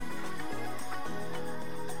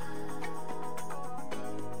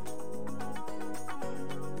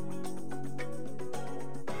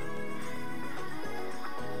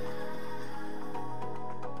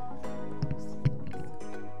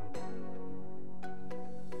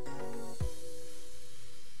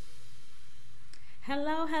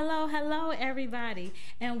Hello, everybody,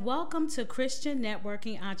 and welcome to Christian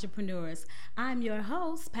Networking Entrepreneurs. I'm your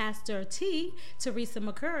host, Pastor T. Teresa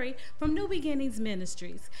McCurry from New Beginnings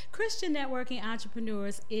Ministries. Christian Networking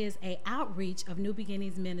Entrepreneurs is an outreach of New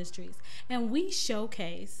Beginnings Ministries, and we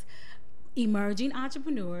showcase emerging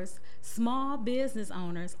entrepreneurs, small business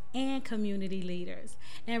owners, and community leaders.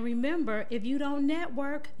 And remember, if you don't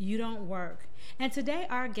network, you don't work. And today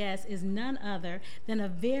our guest is none other than a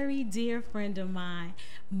very dear friend of mine,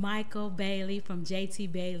 Michael Bailey from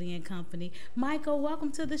JT Bailey and Company. Michael,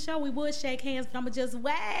 welcome to the show. We would shake hands, but I'm going to just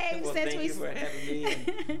wave. Well, thank you for having me,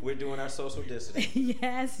 and we're doing our social distancing.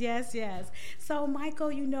 Yes. So,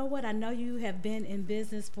 Michael, you know what? I know you have been in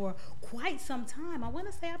business for quite some time. I want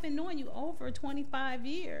to say I've been knowing you over 25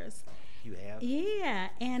 years. You have? Yeah,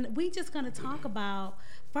 and we just going to talk about,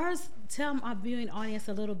 first, tell our viewing audience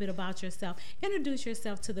a little bit about yourself. Introduce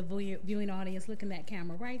yourself to the viewing audience. Look in that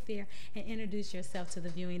camera right there and introduce yourself to the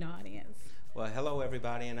viewing audience. Well, hello,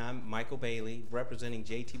 everybody, and I'm Michael Bailey, representing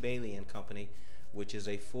JT Bailey and Company, which is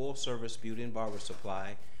a full-service beauty and barber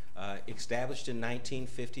supply, established in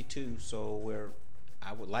 1952, so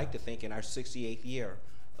I would like to think, in our 68th year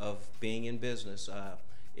of being in business.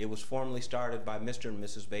 It was formally started by Mr. and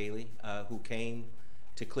Mrs. Bailey, who came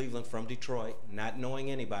to Cleveland from Detroit, not knowing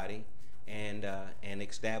anybody, and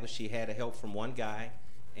established. She had help from one guy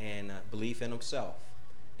and belief in himself,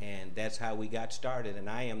 and that's how we got started. And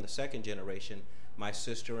I am the second generation. My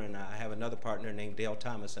sister and I have another partner named Dale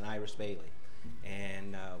Thomas and Iris Bailey,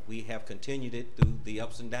 and we have continued it through the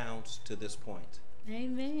ups and downs to this point.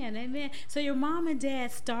 Amen. So your mom and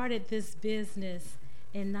dad started this business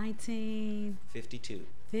in 1952.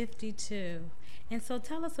 And so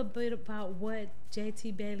tell us a bit about what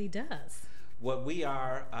JT Bailey does. What we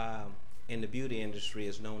are in the beauty industry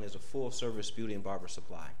is known as a full-service beauty and barber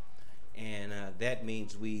supply. And that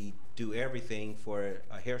means we do everything for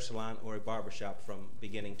a hair salon or a barber shop from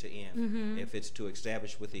beginning to end. Mm-hmm. If it's to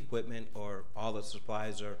establish with equipment or all the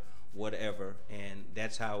supplies or whatever. And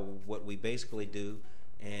that's what we basically do.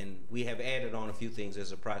 And we have added on a few things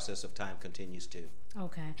as the process of time continues to.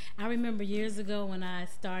 Okay. I remember years ago when I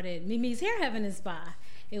started Mimi's Hair Heaven and Spa.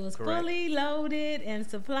 It was Correct. Fully loaded and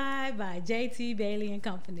supplied by JT Bailey and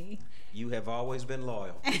Company. You have always been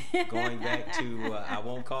loyal. Going back to, I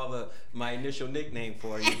won't call my initial nickname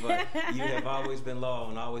for you, but you have always been loyal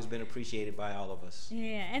and always been appreciated by all of us.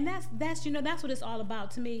 Yeah, and that's that's what it's all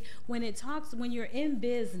about to me. When you're in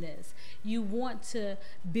business, you want to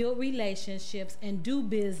build relationships and do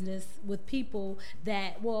business with people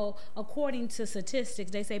that, well, according to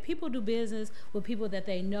statistics, they say people do business with people that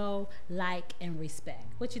they know, like, and respect.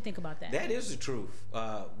 What you think about that? That is the truth.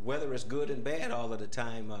 Whether it's good and bad all of the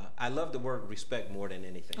time, I love the word respect more than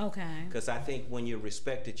anything. Okay. Because I think when you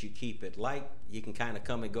respect it, you keep it. Like, you can kind of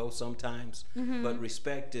come and go sometimes, mm-hmm. but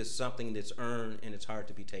respect is something that's earned and it's hard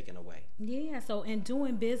to be taken away. Yeah, so in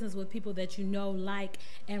doing business with people that you know, like,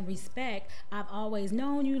 and respect, I've always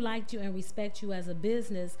known you, liked you, and respect you as a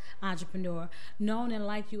business entrepreneur, known and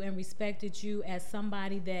liked you and respected you as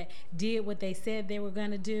somebody that did what they said they were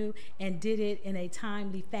going to do and did it in a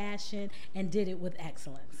timely fashion and did it with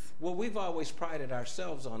excellence. Well, we've always prided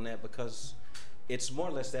ourselves on that because it's more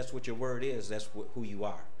or less that's what your word is. That's who you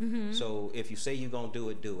are. Mm-hmm. So if you say you're going to do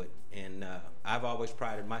it, do it. And I've always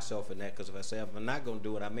prided myself in that because if I say I'm not going to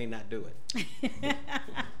do it, I may not do it.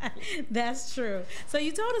 That's true. So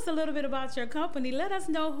you told us a little bit about your company. Let us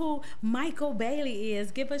know who Michael Bailey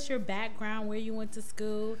is. Give us your background, where you went to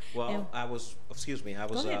school. Well, I was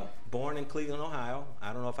born in Cleveland, Ohio.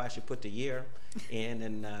 I don't know if I should put the year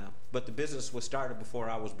in, but the business was started before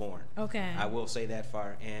I was born. Okay. I will say that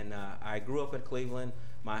far. And I grew up in Cleveland.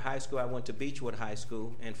 My high school, I went to Beechwood High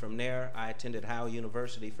School, and from there I attended Howell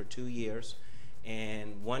University for 2 years.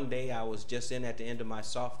 And one day I was just at the end of my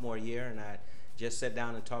sophomore year, and I just sat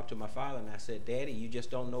down and talked to my father, and I said, "Daddy, you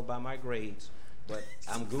just don't know by my grades, but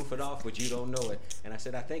I'm goofing off, but you don't know it." And I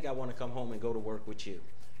said, "I think I want to come home and go to work with you."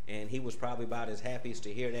 And he was probably about as happy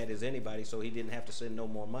to hear that as anybody, so he didn't have to send no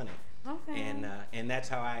more money. Okay. And that's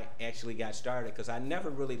how I actually got started, because I never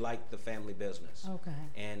really liked the family business. Okay.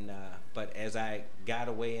 And but as I got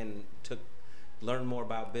away and learned more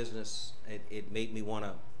about business, it made me want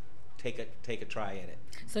to take a try at it.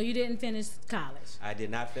 So you didn't finish college? I did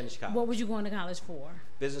not finish college. What was you going to college for?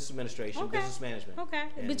 Business administration, okay. Business management. Okay,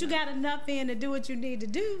 and, but you got enough in to do what you need to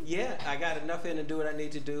do. Yeah, I got enough in to do what I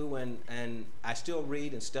need to do, and I still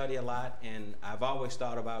read and study a lot, and I've always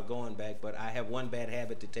thought about going back, but I have one bad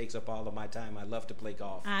habit that takes up all of my time. I love to play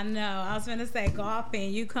golf. I know. I was going to say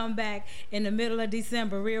golfing. You come back in the middle of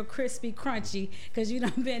December real crispy, crunchy, because you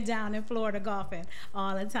done been down in Florida golfing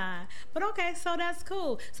all the time. But okay, so that's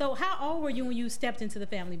cool. So how how old were you when you stepped into the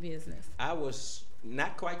family business? I was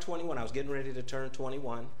not quite 21. I was getting ready to turn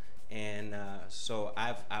 21. And so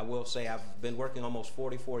I will say I've been working almost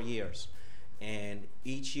 44 years. And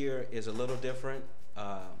each year is a little different.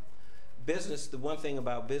 Business, the one thing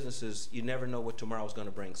about business is you never know what tomorrow's going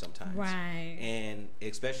to bring sometimes. Right. And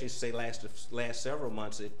especially, say, last several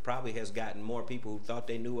months, it probably has gotten more people who thought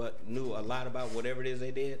they knew a lot about whatever it is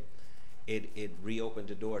they did. It reopened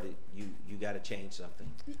the door to you got to change something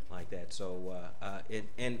like that. So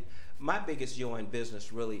and my biggest joy in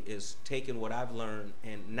business really is taking what I've learned,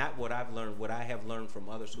 and not what I've learned, what I have learned from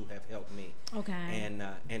others who have helped me. Okay.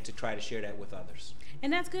 And to try to share that with others.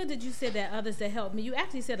 And that's good that you said that others that helped me. You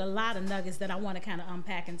actually said a lot of nuggets that I want to kind of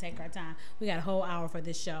unpack and take our time. We got a whole hour for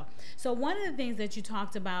this show. So one of the things that you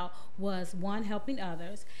talked about was, one, helping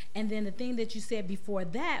others. And then the thing that you said before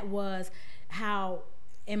that was how,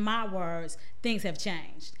 in my words, things have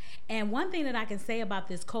changed. And one thing that I can say about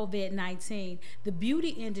this COVID-19, the beauty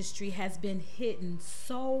industry has been hitting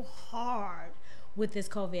so hard with this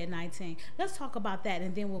COVID-19. Let's talk about that,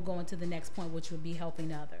 and then we'll go into the next point, which would be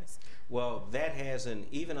helping others. Well, that has, and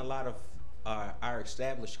even a lot of our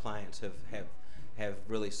established clients have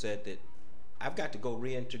really said that I've got to go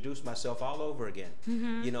reintroduce myself all over again.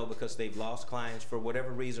 Mm-hmm. You know, because they've lost clients for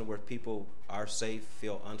whatever reason, where people are safe,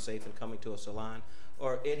 feel unsafe in coming to a salon,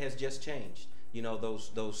 or it has just changed. You know, those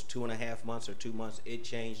 2.5 months or 2 months, it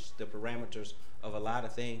changed the parameters of a lot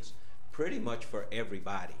of things, pretty much for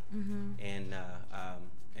everybody. Mm-hmm.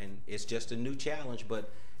 And it's just a new challenge, but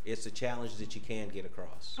it's a challenge that you can get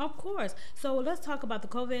across. Of course. So let's talk about the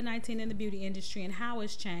COVID-19 in the beauty industry and how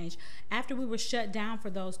it's changed after we were shut down for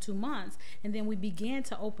those 2 months. And then we began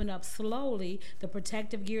to open up slowly. The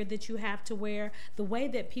protective gear that you have to wear, the way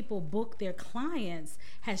that people book their clients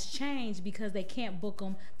has changed because they can't book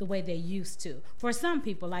them the way they used to. For some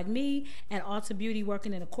people, like me at Ulta Beauty,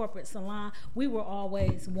 working in a corporate salon, we were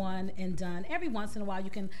always one and done. Every once in a while you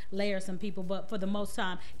can layer some people, but for the most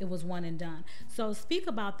time it was one and done. So speak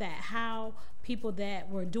about that, how people that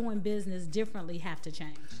were doing business differently have to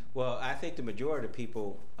change. Well, I think the majority of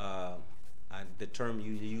people, the term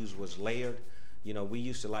you used was layered. You know, we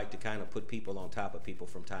used to like to kind of put people on top of people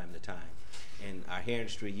from time to time. In our hair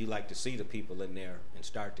industry, you like to see the people in there and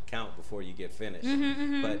start to count before you get finished.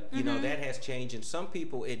 But, you know, that has changed. And some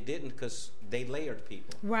people, it didn't, because they layered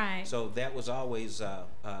people. Right. So that was always a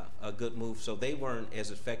good move. So they weren't as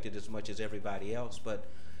affected as much as everybody else. But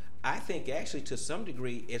I think actually to some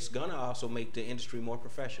degree it's gonna also make the industry more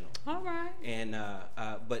professional. All right. And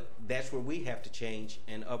but that's where we have to change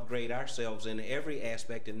and upgrade ourselves in every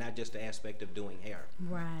aspect, and not just the aspect of doing hair.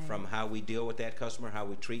 Right. From how we deal with that customer, how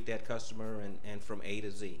we treat that customer, and from A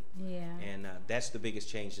to Z. Yeah. And that's the biggest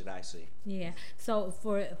change that I see. Yeah. So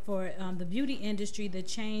for the beauty industry, the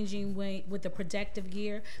changing way with the protective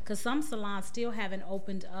gear, because some salons still haven't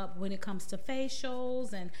opened up when it comes to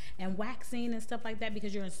facials and waxing and stuff like that,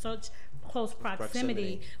 because you're in such close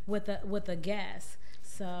proximity with a guest.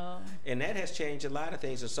 So. And that has changed a lot of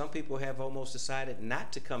things, and some people have almost decided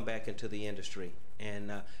not to come back into the industry.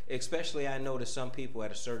 And especially, I notice some people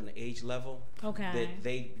at a certain age level that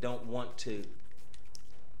they don't want to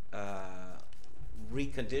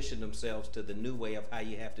recondition themselves to the new way of how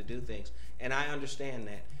you have to do things. And I understand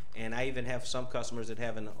that. And I even have some customers that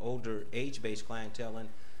have an older age-based clientele, and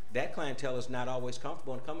that clientele is not always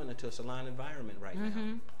comfortable in coming into a salon environment right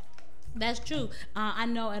now. That's true. I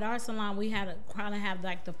know at our salon we had kind of have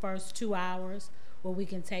like the first 2 hours where we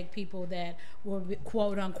can take people that were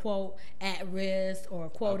quote unquote at risk, or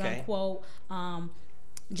quote unquote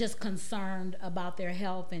just concerned about their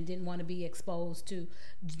health and didn't want to be exposed to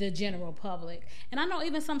the general public. And I know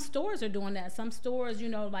even some stores are doing that. Some stores, you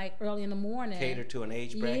know, like early in the morning, cater to an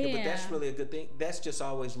age bracket. But that's really a good thing. That's just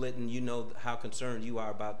always letting you know how concerned you are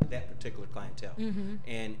about that particular clientele.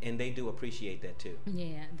 And they do appreciate that too.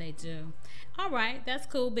 Yeah, they do. All right, that's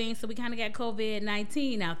cool, Bean. So we kind of got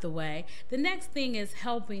COVID-19 out the way. The next thing is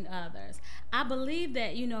helping others. I believe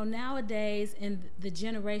that, you know, nowadays in the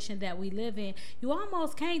generation that we live in, you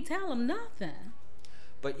almost can't tell them nothing.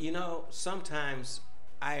 But, you know, sometimes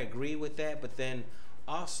I agree with that, but then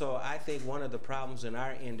also I think one of the problems in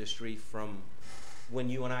our industry from when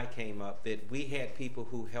you and I came up, that we had people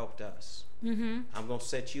who helped us. I'm going to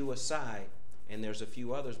set you aside, and there's a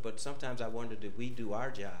few others, but sometimes I wonder, did we do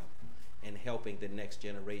our job in helping the next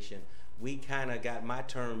generation? We kind of got, my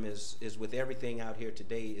term is with everything out here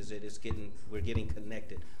today, is that we're getting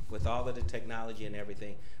connected with all of the technology and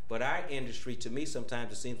everything. But our industry, to me,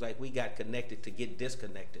 sometimes it seems like we got connected to get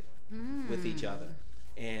disconnected with each other.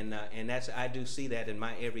 And that's, I do see that in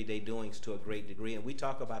my everyday doings to a great degree. And we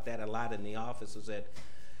talk about that a lot in the office, is that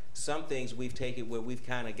some things we've taken where we've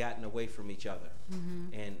kind of gotten away from each other,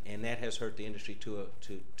 and that has hurt the industry to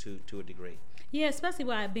a degree. Yeah, especially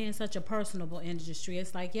by it being such a personable industry.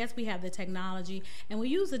 It's like, yes, we have the technology, and we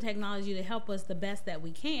use the technology to help us the best that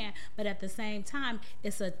we can, but at the same time,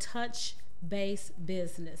 it's a touch-based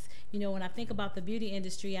business. You know, when I think about the beauty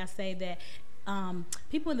industry, I say that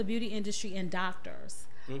people in the beauty industry and doctors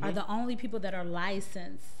are the only people that are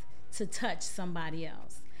licensed to touch somebody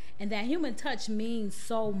else. And that human touch means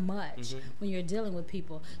so much when you're dealing with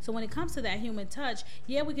people. So when it comes to that human touch,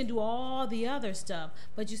 yeah, we can do all the other stuff,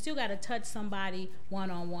 but you still got to touch somebody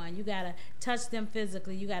one-on-one. You got to touch them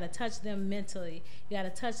physically. You got to touch them mentally. You got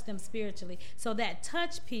to touch them spiritually. So that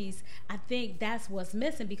touch piece, I think that's what's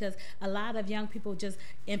missing, because a lot of young people just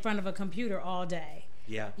in front of a computer all day.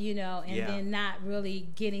 Yeah. You know, and then not really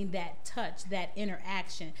getting that touch, that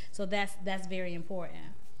interaction. So that's very important.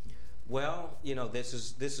 Well, you know, this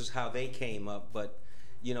is how they came up, but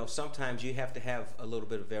you know, sometimes you have to have a little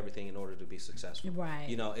bit of everything in order to be successful. Right.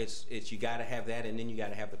 You know, it's you got to have that, and then you got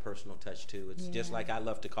to have the personal touch too. It's just like I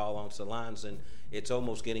love to call on salons, and it's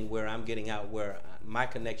almost getting where I'm getting out where my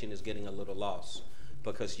connection is getting a little lost,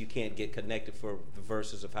 because you can't get connected for the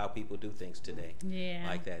verses of how people do things today. Yeah.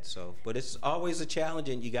 Like that. So, but it's always a challenge,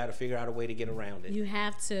 and you got to figure out a way to get around it. You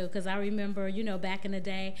have to, because I remember, you know, back in the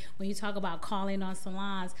day when you talk about calling on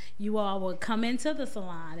salons, you all would come into the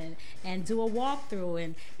salon and do a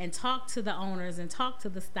walkthrough and talk to the owners and talk to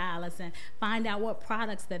the stylists and find out what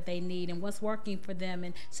products that they need and what's working for them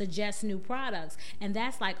and suggest new products. And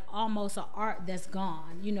that's like almost an art that's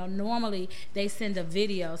gone. You know, normally they send a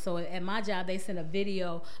video. So at my job, they send a video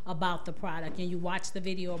about the product, and you watch the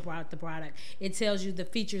video about the product. It tells you the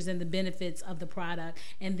features and the benefits of the product,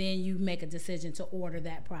 and then you make a decision to order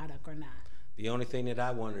that product or not. The only thing that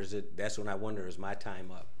I wonder is that's when I wonder, is my time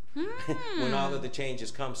up? When all of the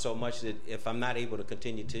changes come so much that if I'm not able to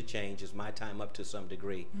continue to change, is my time up to some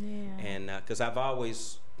degree? Yeah. And because I've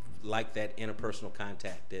always liked that interpersonal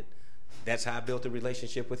contact, that's how I built a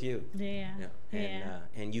relationship with you. Yeah.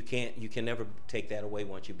 And you can never take that away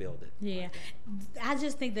once you build it. Yeah. I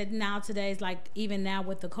just think that nowadays, like even now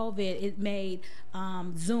with the COVID, it made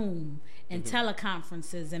Zoom and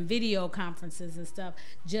teleconferences and video conferences and stuff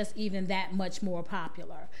just even that much more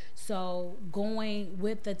popular. So going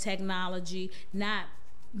with the technology, not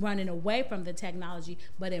running away from the technology,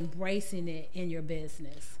 but embracing it in your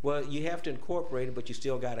business. Well, you have to incorporate it, but you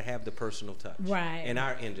still got to have the personal touch. Right. In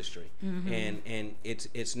our industry. And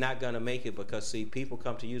it's not going to make it, because, see, people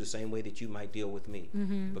come to you the same way that you might deal with me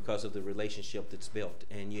because of the relationship that's built,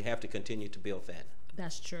 and you have to continue to build that.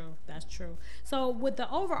 That's true. That's true. So with the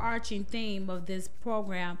overarching theme of this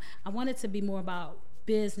program, I want it to be more about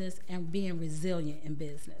business and being resilient in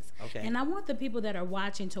business. Okay. And I want the people that are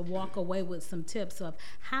watching to walk away with some tips of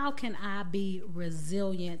how can I be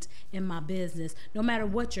resilient in my business, no matter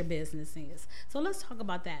what your business is. So let's talk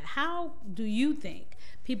about that. How do you think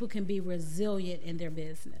people can be resilient in their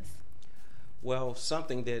business? Well,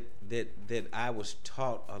 something that I was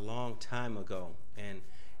taught a long time ago, and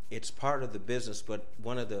it's part of the business, but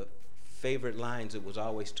one of the favorite lines that was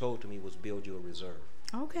always told to me was, build your reserve.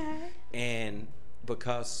 Okay. And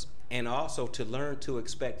also to learn to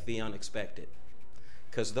expect the unexpected,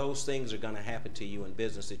 because those things are going to happen to you in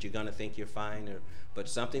business that you're going to think you're fine, but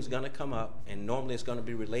something's going to come up, and normally it's going to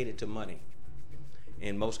be related to money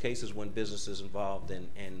in most cases when business is involved,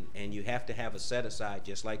 and you have to have a set aside,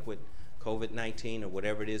 just like with COVID-19 or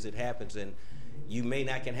whatever it is that happens. And you may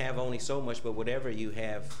not can have only so much, but whatever you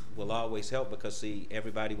have will always help, because, see,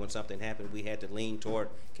 everybody, when something happened, we had to lean toward,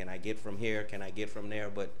 can I get from here, can I get from there?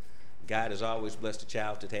 But God has always blessed a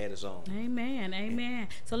child that had his own. Amen. Amen.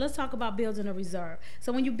 So let's talk about building a reserve.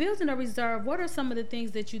 So when you're building a reserve, what are some of the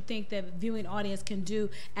things that you think that viewing audience can do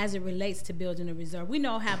as it relates to building a reserve? We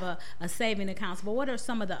know have a saving account, but what are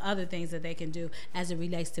some of the other things that they can do as it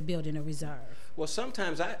relates to building a reserve? Well,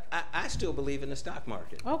 sometimes I still believe in the stock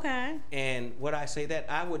market. Okay. And what I say that,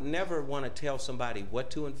 I would never want to tell somebody what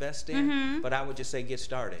to invest in, but I would just say get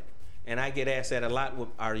started. And I get asked that a lot with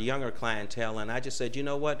our younger clientele, and I just said, you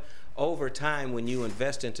know what? Over time, when you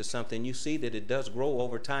invest into something, you see that it does grow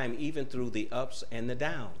over time, even through the ups and the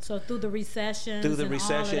downs. So through the recession,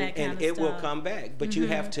 and it will come back. But you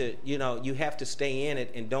have to, you have to stay in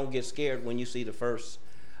it, and don't get scared when you see the first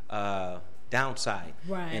downside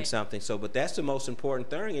in something. So, but that's the most important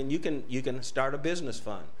thing, and you can start a business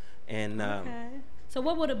fund. And okay. So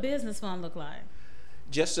what would a business fund look like?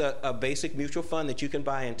 Just a basic mutual fund that you can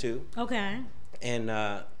buy into. Okay. And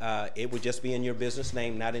it would just be in your business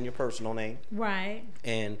name, not in your personal name. Right.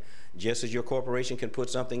 And just as your corporation can put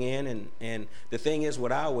something in, and the thing is,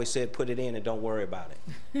 what I always said, put it in and don't worry about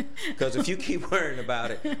it. Because if you keep worrying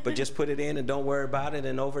about it, but just put it in and don't worry about it,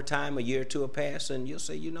 and over time, a year or two will pass, and you'll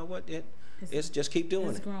say, you know what, it's just keep doing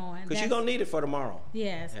it. It's growing. Because you're going to need it for tomorrow.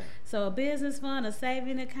 Yes. Yeah. So a business fund, a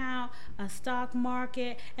saving account, a stock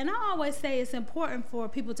market. And I always say it's important for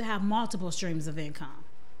people to have multiple streams of income.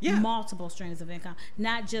 Yeah. Multiple streams of income.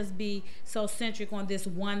 Not just be so centric on this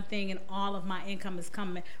one thing and all of my income is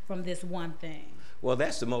coming from this one thing. Well,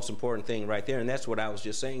 that's the most important thing right there. And that's what I was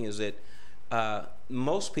just saying is that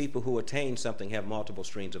most people who attain something have multiple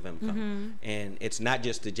streams of income. And it's not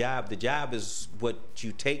just the job. The job is what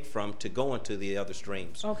you take from to go into the other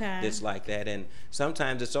streams. Okay. It's like that. And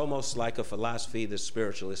sometimes it's almost like a philosophy that's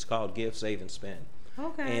spiritual. It's called give, save, and spend.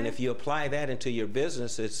 Okay. And if you apply that into your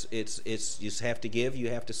business, it's you just have to give, you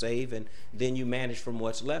have to save, and then you manage from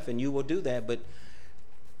what's left, and you will do that. But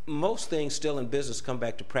most things still in business come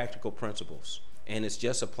back to practical principles, and it's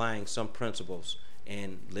just applying some principles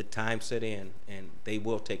and let time set in, and they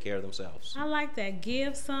will take care of themselves. I like that.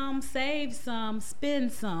 Give some, save some,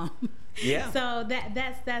 spend some. Yeah. So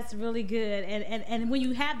that's really good. And when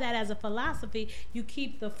you have that as a philosophy, you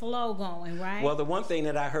keep the flow going, right? Well, the one thing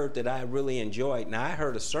that I heard that I really enjoyed, now I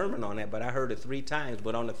heard a sermon on that, but I heard it 3 times,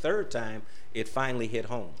 but on the 3rd time, it finally hit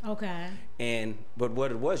home. Okay. But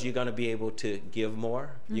what it was, you're going to be able to give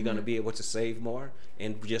more, you're going to be able to save more,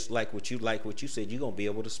 and just like what you said, you're going to be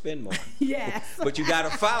able to spend more. Yes. But you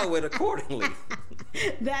got to follow it accordingly.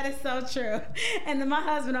 That is so true. And then my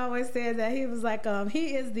husband always said that he was like,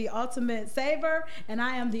 he is the ultimate saver and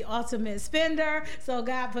I am the ultimate spender. So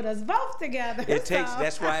God put us both together.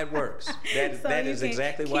 That's why it works. That is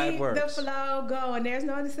exactly why it works. Keep the flow going. There's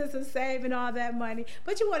no sense of saving all that money,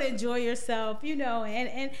 but you want to enjoy yourself,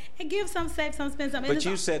 and give some, save some, spend some. But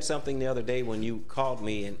you said something the other day when you called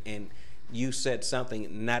me and you said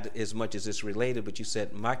something, not as much as it's related, but you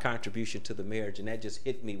said my contribution to the marriage, and that just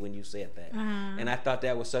hit me when you said that. And I thought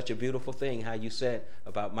that was such a beautiful thing, how you said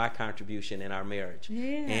about my contribution in our marriage.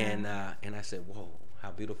 Yeah. And I said, whoa,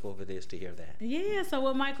 how beautiful it is to hear that. Yeah, so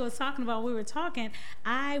what Michael was talking about, we were talking,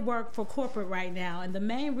 I work for corporate right now, and the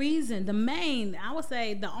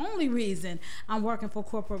only reason I'm working for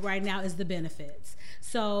corporate right now is the benefits.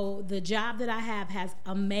 So the job that I have has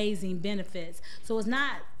amazing benefits. So it's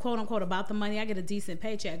not, quote unquote, about the money. I get a decent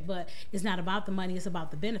paycheck, but it's not about the money, it's about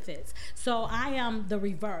the benefits. So I am the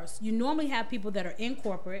reverse. You normally have people that are in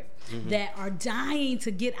corporate that are dying to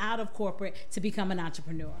get out of corporate to become an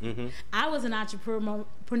entrepreneur. I was an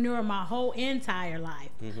entrepreneur my whole entire life.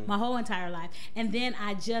 And then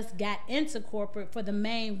I just got into corporate for the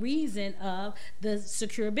main reason of the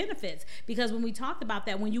secure benefits. Because when we talked about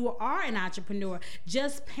that, when you are an entrepreneur,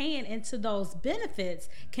 just paying into those benefits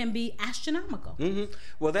can be astronomical.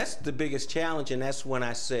 Well, that's the biggest challenge, and that's when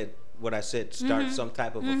I said start some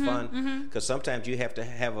type of a fund, because sometimes you have to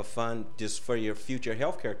have a fund just for your future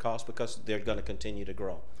healthcare costs because they're going to continue to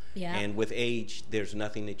grow. Yeah. And with age, there's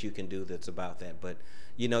nothing that you can do that's about that. But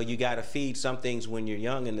you got to feed some things when you're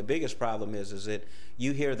young, and the biggest problem is that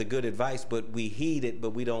you hear the good advice, but we heed it,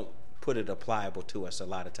 but we don't put it applicable to us a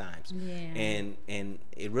lot of times. Yeah. And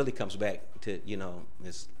it really comes back to you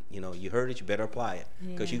heard it, you better apply it,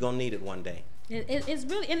 because you're gonna need it one day. It's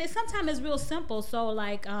really, and sometimes it's real simple. So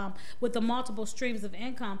like with the multiple streams of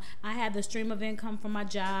income, I had the stream of income from my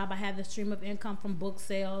job, I had the stream of income from book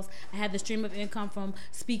sales, I had the stream of income from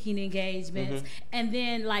speaking engagements, and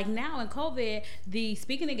then like now in COVID, the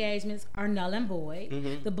speaking engagements are null and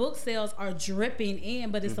void. The book sales are dripping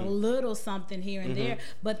in, but it's a little something here and there.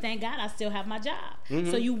 But thank God I still have my job.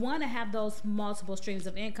 So you want to have those multiple streams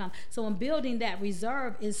of income. So in building that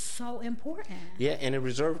reserve is so important. Yeah, and a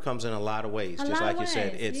reserve comes in a lot of ways. Just like you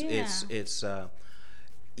said, it's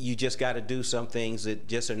you just got to do some things that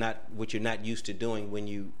just are not what you're not used to doing when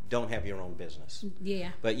you don't have your own business. Yeah.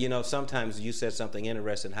 But sometimes you said something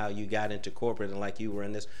interesting, how you got into corporate, and like you were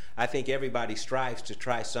in this. I think everybody strives to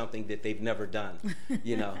try something that they've never done,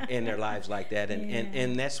 in their lives like that,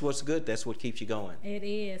 and that's what's good. That's what keeps you going. It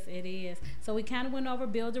is. So we kind of went over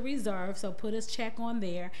build a reserve. So put a check on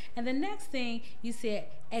there, and the next thing you said,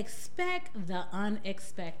 expect the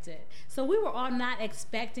unexpected. So we were all not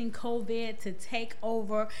expecting COVID to take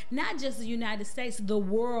over, not just the United States, the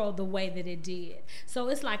world the way that it did. So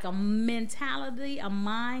it's like a mentality, a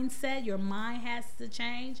mindset. Your mind has to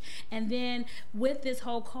change. And then with this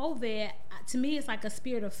whole COVID, to me, it's like a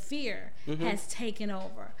spirit of fear has taken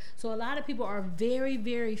over. So a lot of people are very,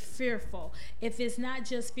 very fearful. If it's not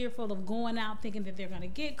just fearful of going out thinking that they're going to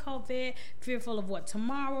get COVID, fearful of what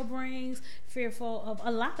tomorrow brings, fearful of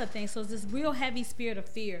a lot of things. So it's this real heavy spirit of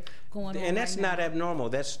fear going on. And that's right now. not abnormal.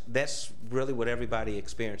 That's really what everybody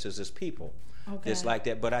experiences as people. Okay. Just like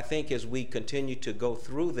that. But I think as we continue to go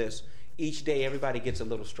through this, each day everybody gets a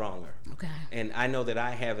little stronger. Okay. And I know that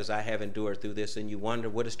I have endured through this, and you wonder,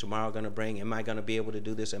 what is tomorrow going to bring? Am I going to be able to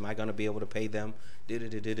do this? Am I going to be able to pay them?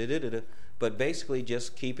 But basically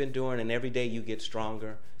just keep enduring, and every day you get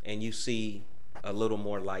stronger and you see a little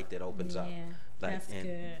more light that opens up. Yeah, that's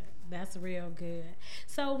good. That's real good.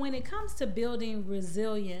 So when it comes to building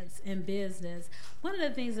resilience in business, one of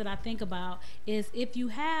the things that I think about is if you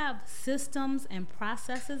have systems and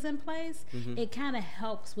processes in place, it kind of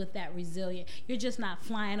helps with that resilience. You're just not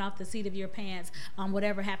flying off the seat of your pants.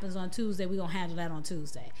 Whatever happens on Tuesday, we're going to handle that on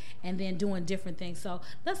Tuesday, and then doing different things. So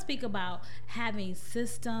let's speak about having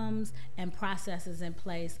systems and processes in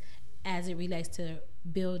place as it relates to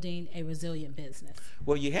building a resilient business.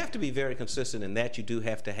 Well, you have to be very consistent in that. You do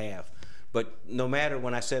have to have. But no matter,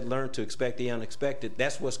 when I said learn to expect the unexpected,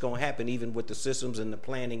 that's what's going to happen, even with the systems and the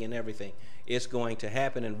planning and everything. It's going to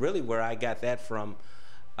happen. And really where I got that from,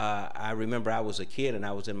 I remember I was a kid and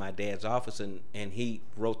I was in my dad's office, and he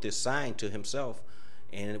wrote this sign to himself,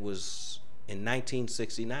 and it was in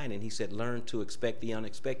 1969, and he said, learn to expect the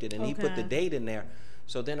unexpected. And he put the date in there.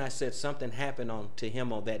 So then I said something happened to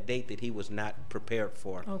him on that date that he was not prepared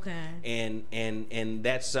for. Okay. And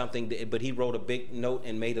that's something, but he wrote a big note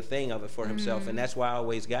and made a thing of it for himself, and that's why I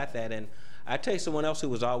always got that. And I tell you someone else who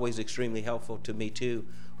was always extremely helpful to me too,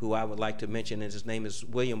 who I would like to mention, and his name is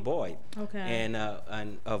William Boyd. Okay. And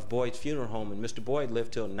of Boyd's Funeral Home, and Mr. Boyd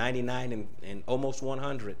lived till 99 and almost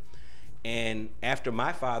 100. And after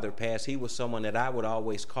my father passed, he was someone that I would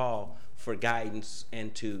always call for guidance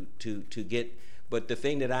and to get. But the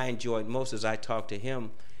thing that I enjoyed most is I talked to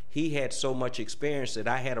him. He had so much experience that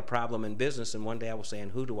I had a problem in business, and one day I was saying,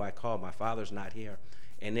 who do I call? My father's not here.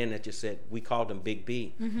 And then it just said, we called him Big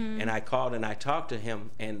B. And I called and I talked to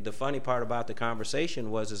him, and the funny part about the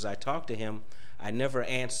conversation was, as I talked to him, I never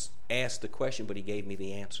asked the question, but he gave me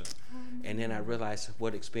the answer. And then I realized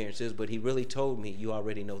what experience is, but he really told me, you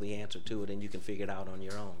already know the answer to it, and you can figure it out on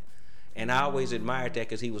your own. And I always admired that,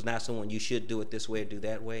 because he was not someone you should do it this way or do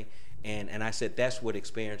that way. And I said, that's what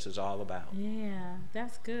experience is all about. Yeah,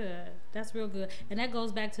 that's good. That's real good. And that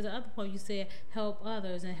goes back to the other point you said, help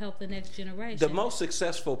others and help the next generation. The most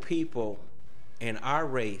successful people in our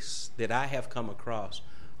race that I have come across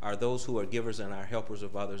are those who are givers and are helpers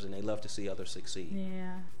of others, and they love to see others succeed.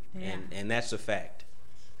 Yeah. And that's a fact.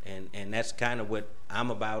 And that's kind of what I'm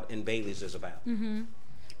about and Bailey's is about.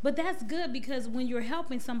 But that's good, because when you're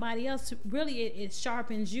helping somebody else, really it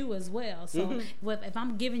sharpens you as well. So if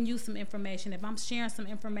I'm giving you some information, if I'm sharing some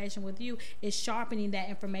information with you, it's sharpening that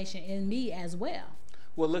information in me as well.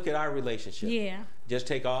 Well, look at our relationship. Yeah. Just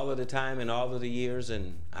take all of the time and all of the years,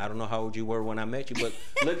 and I don't know how old you were when I met you, but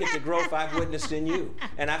look at the growth I've witnessed in you.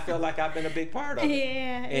 And I feel like I've been a big part of it.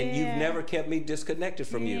 And you've never kept me disconnected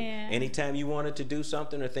from you. Anytime you wanted to do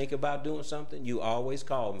something or think about doing something, you always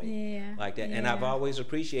called me like that. And I've always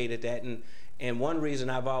appreciated that. And one reason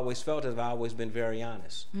I've always felt is I've always been very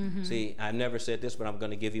honest. See, I've never said this, but I'm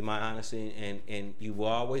going to give you my honesty, and you will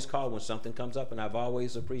always call when something comes up, and I've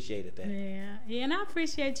always appreciated that. Yeah, and I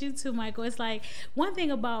appreciate you too, Michael. It's like, one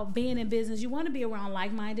thing about being in business, you want to be around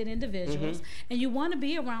like-minded individuals, and you want to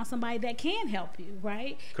be around somebody that can help you,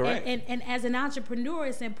 right? Correct. And as an entrepreneur,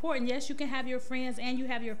 it's important. Yes, you can have your friends and you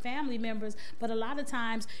have your family members, but a lot of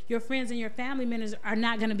times your friends and your family members are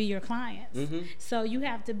not going to be your clients. So you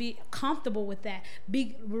have to be comfortable with that.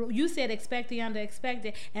 You said expect the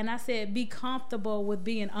unexpected, and I said be comfortable with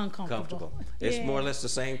being uncomfortable. It's more or less the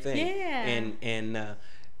same thing. And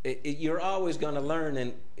you're always going to learn.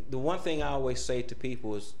 And the one thing I always say to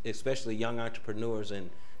people is, especially young entrepreneurs, and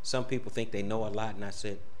some people think they know a lot, and I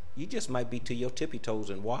said, you just might be to your tippy toes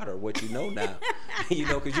in water, what you know now.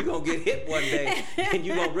 Because you're going to get hit one day, and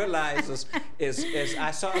you're going to realize, as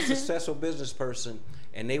I saw a successful business person,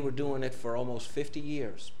 and they were doing it for almost 50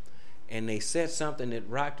 years. And they said something that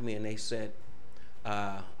rocked me, and they said,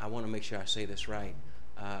 I want to make sure I say this right.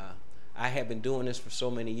 I have been doing this for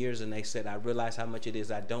so many years, and they said, I realize how much it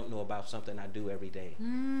is I don't know about something I do every day.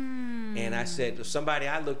 And I said, somebody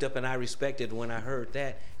I looked up and I respected when I heard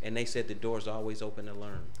that, and they said the door's always open to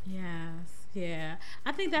learn. Yes, yeah.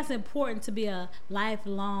 I think that's important, to be a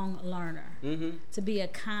lifelong learner, to be a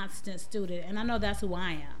constant student, and I know that's who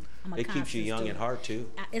I am. It keeps you young at heart too.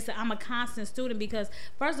 I'm a constant student, because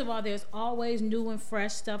first of all, there's always new and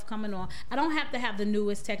fresh stuff coming on. I don't have to have the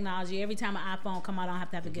newest technology. Every time an iPhone come out, I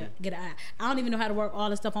don't have to get an I don't even know how to work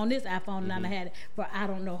all the stuff on this iPhone, and I've had it for I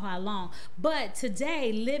don't know how long. But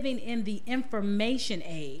today, living in the information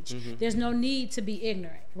age, there's no need to be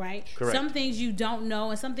ignorant. right? Correct. Some things you don't know,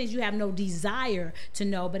 and some things you have no desire to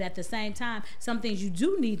know, but at the same time, some things you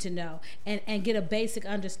do need to know and get a basic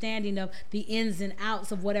understanding of the ins and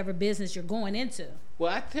outs of whatever business you're going into.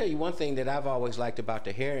 Well, I tell you one thing that I've always liked about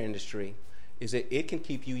the hair industry is that it can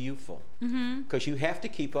keep you youthful, because you have to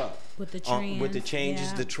keep up With the trends, with the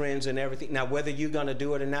changes, yeah. the trends, and everything. Now, whether you're going to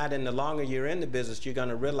do it or not, and the longer you're in the business, you're going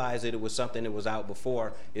to realize that it was something that was out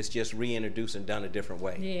before. It's just reintroduced and done a different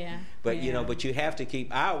way. Yeah. But yeah. but you have to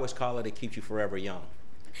keep. I always call it keeps you forever young.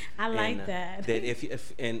 I like And, that. That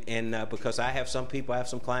if because I have some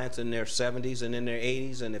clients in their 70s and in their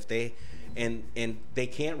 80s, and if they and they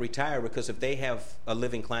can't retire, because if they have a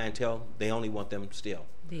living clientele, they only want them still.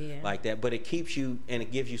 Yeah. Like that, but it keeps you and it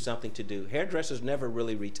gives you something to do. Hairdressers never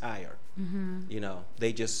really retire.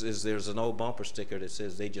 They just there's an old bumper sticker that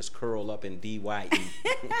says they just curl up and DYE.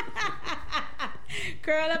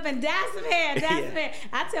 Curl up and dye some hair. Dye some hair.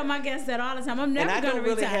 I tell my guests that all the time. I'm never going to retire. And I don't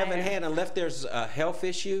really haven't had, unless there's a health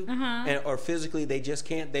issue or physically they just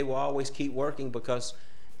can't. They will always keep working because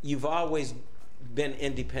you've always been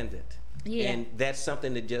independent. Yeah. And that's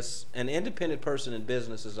something that just an independent person in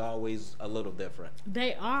business is always a little different.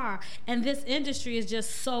 They are. And this industry is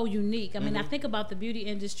just so unique. I mean, I think about the beauty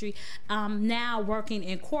industry now working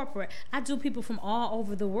in corporate. I do people from all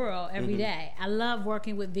over the world every day. I love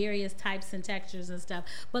working with various types and textures and stuff.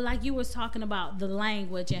 But like you was talking about the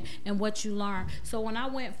language and what you learn. So when I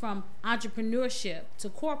went from entrepreneurship to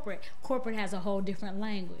corporate has a whole different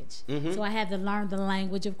language. So I had to learn the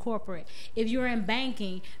language of corporate. If you're in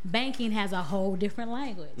banking has a whole different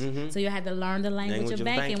language. So you had to learn the language of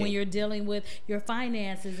banking when you're dealing with your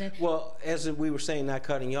finances. Well, as we were saying, not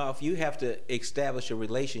cutting you off, you have to establish a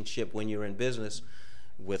relationship when you're in business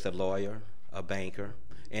with a lawyer, a banker,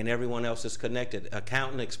 and everyone else is connected,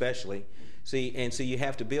 accountant especially. So you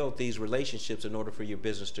have to build these relationships in order for your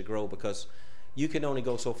business to grow, because you can only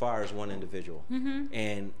go so far as one individual,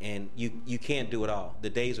 and you can't do it all. The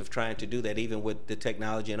days of trying to do that, even with the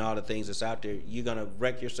technology and all the things that's out there, you're going to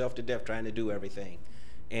wreck yourself to death trying to do everything.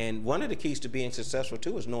 And one of the keys to being successful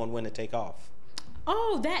too is knowing when to take off.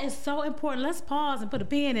 Oh, that is so important. Let's pause and put a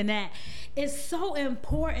pin in that. It's so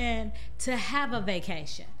important to have a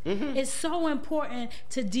vacation. It's so important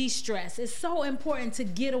to de-stress. It's so important to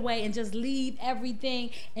get away and just leave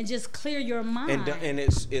everything and just clear your mind. And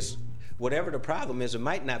it's whatever the problem is, it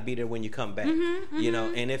might not be there when you come back,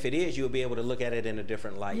 and if it is, you'll be able to look at it in a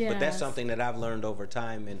different light. Yes. But that's something that I've learned over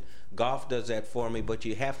time, and golf does that for me. But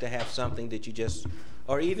you have to have something that you just,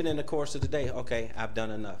 or even in the course of the day, okay, I've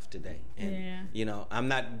done enough today, and I'm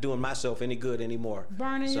not doing myself any good anymore.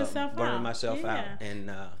 Burning myself out,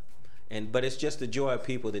 but it's just the joy of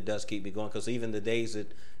people that does keep me going, because even the days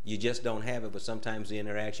that you just don't have it, but sometimes the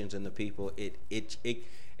interactions and the people, it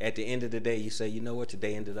at the end of the day, you say, you know what,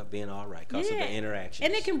 today ended up being all right because of the interactions.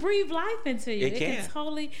 And it can breathe life into you. It can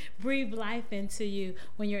totally breathe life into you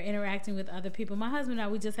when you're interacting with other people. My husband and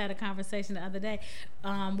I, we just had a conversation the other day.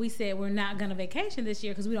 We said we're not going to vacation this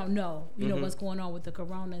year because we don't know, know what's going on with the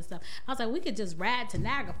corona and stuff. I was like, we could just ride to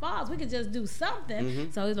Niagara Falls. We could just do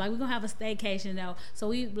something. So he's like, we're going to have a staycation though. So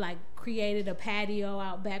we created a patio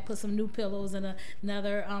out back, put some new pillows and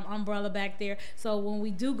another umbrella back there. So when we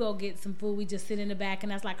do go get some food, we just sit in the back,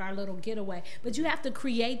 and that's like our little getaway. But you have to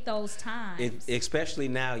create those times. Especially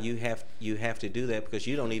now, you have to do that, because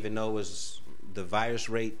you don't even know as the virus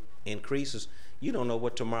rate increases. You don't know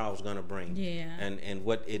what tomorrow's going to bring. Yeah. And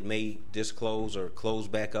what it may disclose or close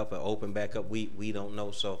back up or open back up. We don't know.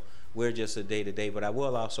 So we're just a day to day. But I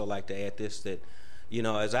will also like to add this, that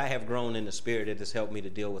as I have grown in the spirit, it has helped me to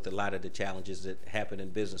deal with a lot of the challenges that happen in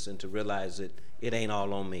business, and to realize that it ain't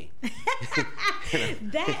all on me.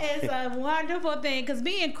 That is a wonderful thing, because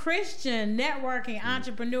being Christian, networking,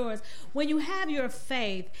 entrepreneurs, when you have your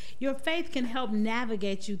faith can help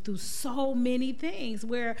navigate you through so many things,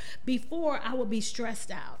 where before I would be stressed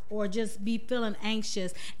out or just be feeling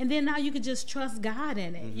anxious, and then now you could just trust God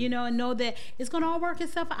in it, and know that it's going to all work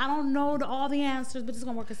itself out. I don't know all the answers, but it's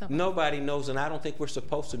going to work itself out. Nobody knows, and I don't think we're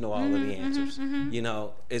supposed to know all of the answers.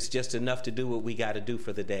 It's just enough to do what we got to do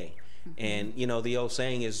for the day. And the old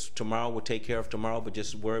saying is, tomorrow will take care of tomorrow, but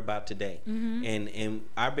just worry about today. And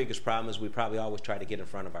our biggest problem is we probably always try to get in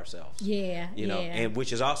front of ourselves. And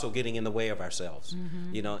which is also getting in the way of ourselves.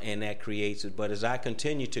 And that creates it. But as I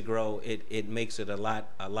continue to grow, it makes it a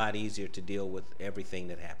lot easier to deal with everything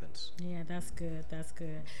that happens. Yeah, that's good.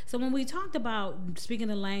 So when we talked about speaking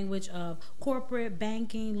the language of corporate,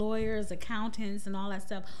 banking, lawyers, accountants, and all that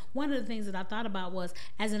stuff, one of the things that I thought about was,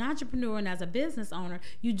 as an entrepreneur and as a business owner,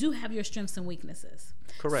 you do have have your strengths and weaknesses.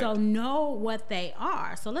 Correct. So know what they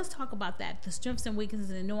are. So let's talk about that, the strengths and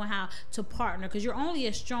weaknesses, and knowing how to partner, because you're only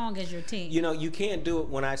as strong as your team. You know, you can't do it,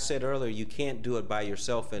 when I said earlier, you can't do it by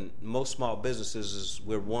yourself. And most small businesses,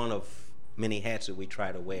 we're one of many hats that we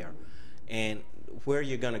try to wear. And where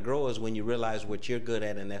you're going to grow is when you realize what you're good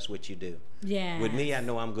at, and that's what you do. Yeah. With me, I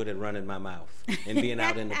know I'm good at running my mouth and being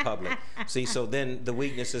out in the public. See, so then the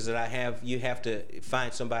weaknesses that I have, you have to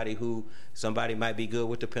find somebody might be good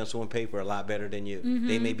with the pencil and paper a lot better than you. Mm-hmm.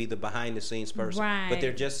 They may be the behind the scenes person, right, but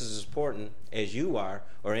they're just as important as you are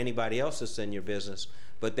or anybody else that's in your business.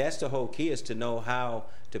 But that's the whole key, is to know how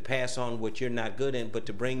to pass on what you're not good in, but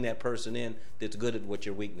to bring that person in that's good at what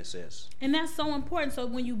your weakness is. And that's so important. So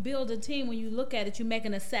when you build a team, when you look at it, you make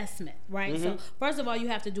an assessment, right? Mm-hmm. So first of all, you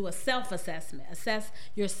have to do a self-assessment. Assess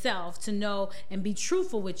yourself to know and be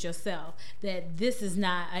truthful with yourself that this is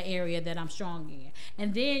not an area that I'm strong in.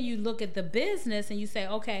 And then you look at the business and you say,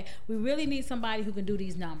 okay, we really need somebody who can do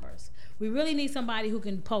these numbers. We really need somebody who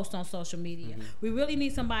can post on social media. Mm-hmm. We really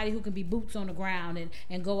need somebody who can be boots on the ground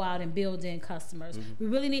and go out and build in customers. Mm-hmm. We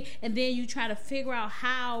really need, and then you try to figure out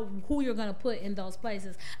who you're going to put in those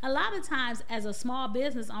places. A lot of times as a small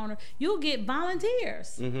business owner, you'll get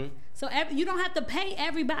volunteers. Mm-hmm. So you don't have to pay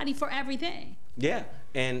everybody for everything. Yeah,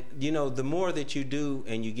 and you know, the more that you do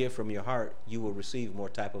and you give from your heart, you will receive more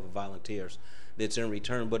type of volunteers that's in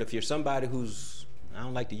return. But if you're somebody who's, I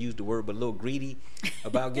don't like to use the word, but a little greedy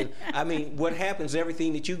about getting, I mean, what happens,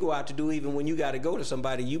 everything that you go out to do, even when you got to go to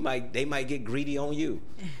somebody, they might get greedy on you,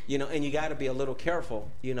 you know, and you got to be a little careful,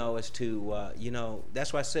 you know, as to, you know,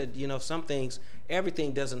 that's why I said, you know, some things,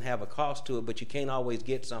 everything doesn't have a cost to it, but you can't always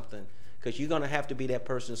get something, because you're going to have to be that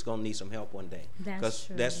person that's going to need some help one day. That's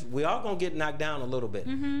true. We all going to get knocked down a little bit.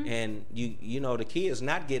 Mm-hmm. And, you know, the key is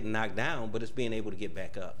not getting knocked down, but it's being able to get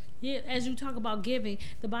back up. Yeah, as you talk about giving,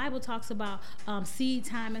 the Bible talks about seed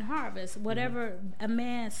time and harvest. Whatever a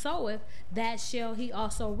man soweth, that shall he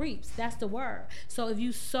also reaps. That's the word. So if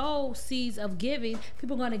you sow seeds of giving,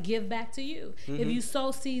 people are going to give back to you. Mm-hmm. If you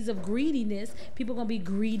sow seeds of greediness, people are going to be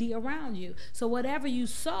greedy around you. So whatever you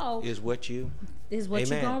sow is what you're going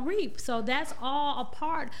to reap. So that's all a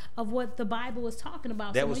part of what the Bible is talking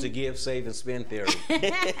about. That was the give, save, and spend theory.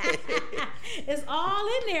 It's all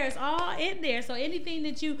in there. It's all in there. So anything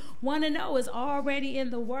that you want to know is already in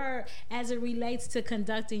the word as it relates to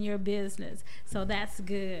conducting your business. So that's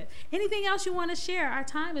good. Anything else you want to share? Our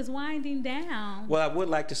time is winding down. Well, I would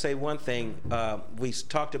like to say one thing. We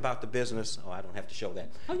talked about the business. Oh, I don't have to show that.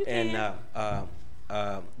 Oh, you can.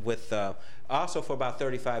 Also for about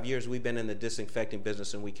 35 years, we've been in the disinfecting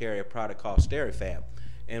business, and we carry a product called SteriFab.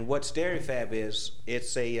 And what SteriFab is,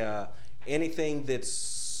 it's anything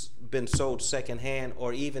that's been sold secondhand,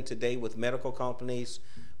 or even today with medical companies,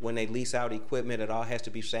 when they lease out equipment, it all has to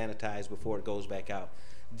be sanitized before it goes back out.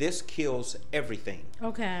 This kills everything.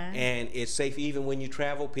 Okay. And it's safe even when you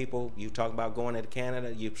travel. People, you talk about going to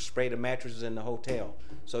Canada, you spray the mattresses in the hotel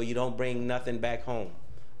so you don't bring nothing back home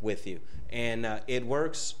with you. And it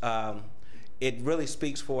works. It really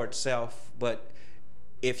speaks for itself, but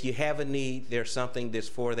if you have a need, there's something that's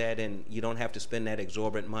for that, and you don't have to spend that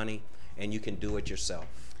exorbitant money, and you can do it yourself.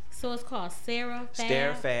 So it's called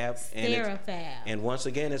SteriFab. SteriFab. And once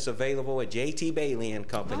again, it's available at JT Bailey and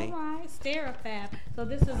Company. All right, SteriFab. So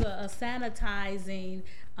this is a sanitizing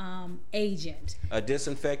agent. A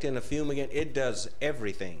disinfectant, a fumigant. It does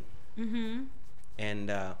everything. Mm-hmm.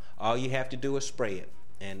 And all you have to do is spray it.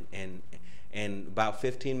 And about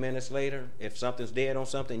 15 minutes later, if something's dead on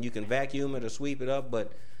something, you can vacuum it or sweep it up,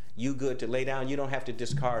 but you good to lay down. You don't have to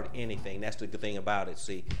discard anything. That's the good thing about it.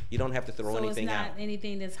 See, you don't have to throw anything out. So it's not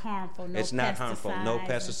anything that's harmful. No, it's not harmful. No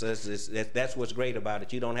pesticides. That's what's great about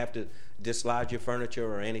it. You don't have to dislodge your furniture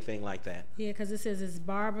or anything like that. Yeah, because it says it's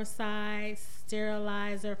barbicide,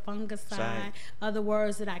 sterilizer, fungicide, other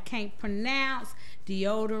words that I can't pronounce,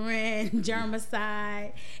 deodorant,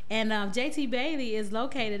 germicide. And JT Bailey is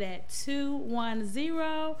located at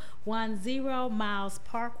 21010 Miles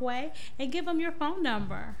Parkway. And give them your phone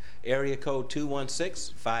number. Area code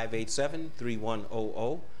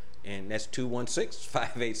 216-587-3100. And that's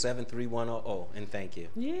 216-587-3100. And thank you.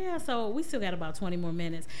 Yeah, so we still got about 20 more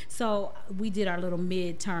minutes. So we did our little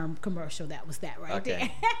midterm commercial. That was that right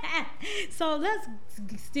there. So let's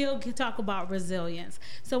still talk about resilience.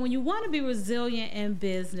 So when you want to be resilient in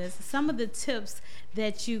business, some of the tips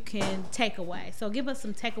that you can take away. So give us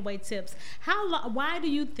some takeaway tips. Why do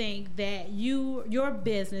you think that your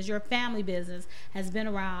business, your family business, has been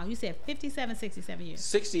around, you said 57, 67 years?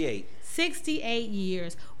 68. 68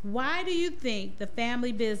 years. Why do you think the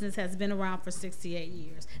family business has been around for 68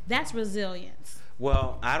 years? That's resilience.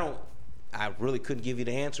 Well, I really couldn't give you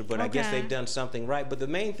the answer, but I guess they've done something right. But the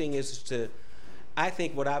main thing is I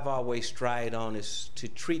think what I've always strived on is to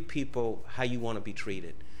treat people how you want to be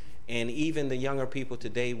treated. And even the younger people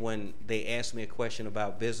today, when they ask me a question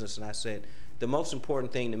about business, and I said, the most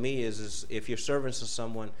important thing to me is if you're serving to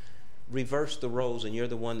someone, reverse the roles and you're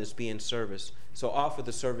the one that's being serviced. So offer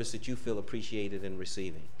the service that you feel appreciated in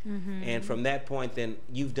receiving. And from that point, then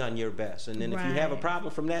you've done your best. And then if you have a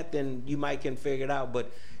problem from that, then you might can figure it out.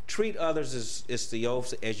 But treat others as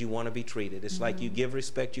you want to be treated. It's like you give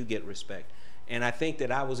respect, you get respect. And I think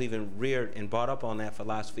that I was even reared and brought up on that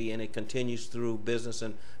philosophy, and it continues through business.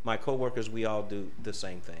 And my coworkers, we all do the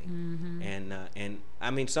same thing. And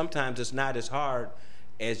I mean, sometimes it's not as hard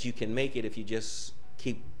as you can make it if you just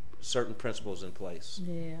keep certain principles in place.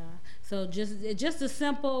 Yeah. So just a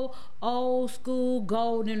simple old school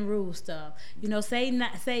golden rule stuff. You know, say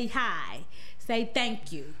hi. Say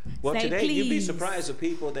thank you. Well, say today please. You'd be surprised at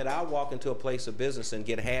people that I walk into a place of business and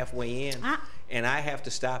get halfway in, and I have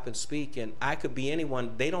to stop and speak, and I could be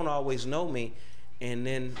anyone. They don't always know me,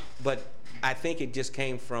 but I think it just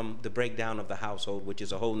came from the breakdown of the household, which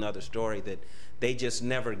is a whole nother story, that they just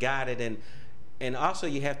never got it. And also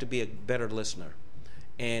you have to be a better listener.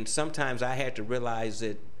 And sometimes I had to realize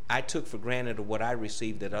that I took for granted what I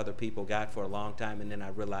received that other people got for a long time, and then I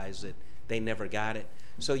realized that they never got it.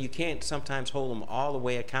 So you can't sometimes hold them all the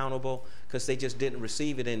way accountable because they just didn't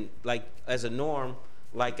receive it. And like as a norm,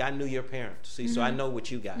 like I knew your parents, see, so I know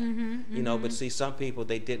what you got, you know. But see, some people,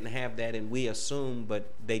 they didn't have that, and we assume,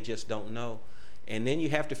 but they just don't know. And then you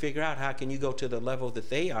have to figure out how can you go to the level that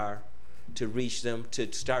they are to reach them,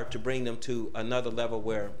 to start to bring them to another level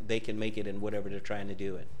where they can make it in whatever they're trying to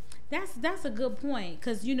do it. That's a good point,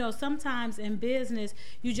 because you know sometimes in business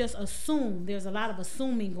you just assume. There's a lot of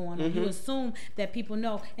assuming going on. You assume that people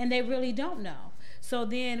know, and they really don't know. So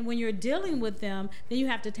then when you're dealing with them, then you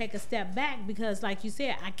have to take a step back, because like you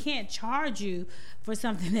said, I can't charge you for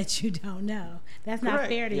something that you don't know. That's not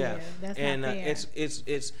fair to you. That's not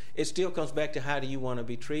fair. It still comes back to how do you want to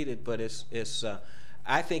be treated, but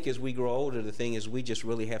I think as we grow older, the thing is we just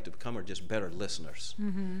really have to become just better listeners.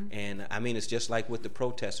 And I mean, it's just like with the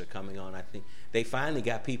protests are coming on. I think they finally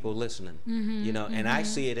got people listening, you know, and I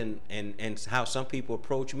see it in how some people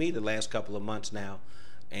approach me the last couple of months now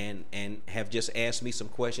and have just asked me some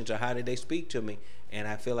questions, or how did they speak to me? And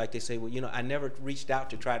I feel like they say, well, you know, I never reached out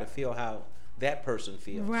to try to feel how that person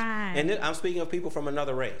feels. Right. And I'm speaking of people from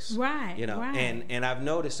another race. Right. You know, and I've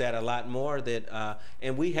noticed that a lot more, that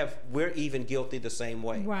and we're even guilty the same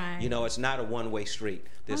way. Right. You know, it's not a one-way street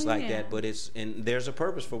that's that, but there's a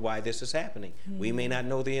purpose for why this is happening. We may not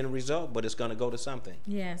know the end result, but it's going to go to something.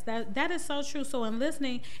 Yes, that is so true. So in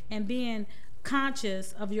listening and being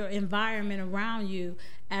conscious of your environment around you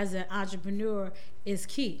as an entrepreneur is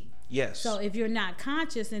key. Yes. So if you're not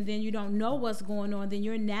conscious and then you don't know what's going on, then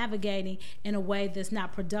you're navigating in a way that's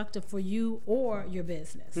not productive for you or your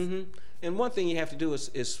business. And one thing you have to do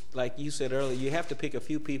is, like you said earlier, you have to pick a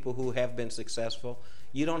few people who have been successful.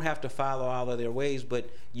 You don't have to follow all of their ways, but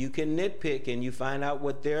you can nitpick and you find out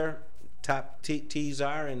what their top T's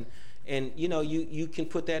are, and you know, you can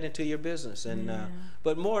put that into your business. And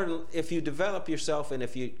but more, if you develop yourself and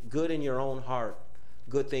if you're good in your own heart,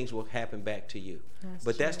 good things will happen back to you.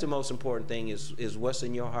 That's the most important thing, is what's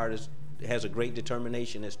in your heart has a great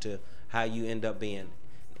determination as to how you end up being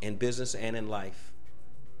in business and in life.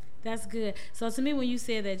 That's good. So to me, when you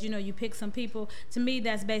said that, you know, you pick some people, to me,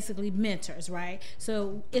 that's basically mentors, right?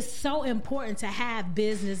 So it's so important to have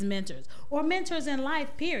business mentors or mentors in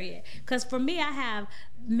life, period. Because for me, I have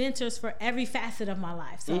mentors for every facet of my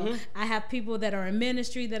life. So I have people that are in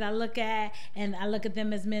ministry that I look at, and I look at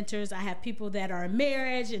them as mentors. I have people that are in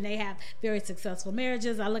marriage and they have very successful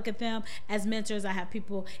marriages. I look at them as mentors. I have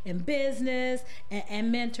people in business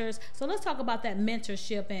and mentors. So let's talk about that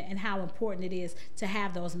mentorship and how important it is to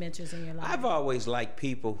have those mentors in your life. I've always liked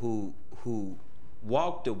people who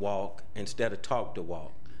walk the walk instead of talk the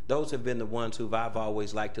walk. Those have been the ones who I've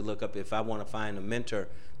always liked to look up if I want to find a mentor,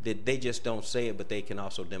 that they just don't say it, but they can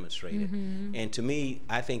also demonstrate it. And to me,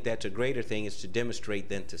 I think that's a greater thing, is to demonstrate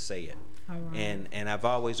than to say it. And I've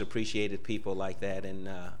always appreciated people like that. And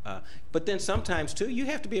but then sometimes too, you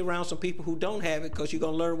have to be around some people who don't have it, because you're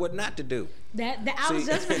gonna learn what not to do. I was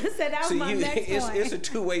just going to say that was my next point. It's a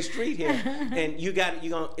two-way street here, and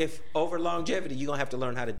if over longevity, you're gonna have to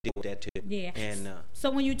learn how to deal with that too. Yeah. And so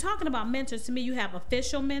when you're talking about mentors, to me, you have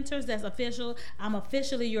official mentors mentors that's official. I'm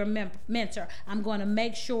officially your mentor. I'm going to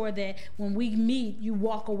make sure that when we meet, you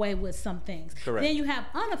walk away with some things. Correct. Then you have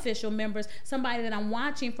unofficial members, somebody that I'm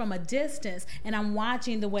watching from a distance, and I'm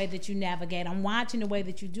watching the way that you navigate. I'm watching the way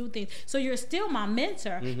that you do things. So you're still my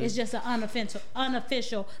mentor. It's just an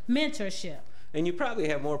unofficial mentorship. And you probably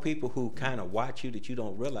have more people who kind of watch you that you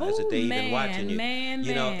don't realize that they're even watching you.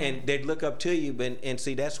 You know, and they look up to you. And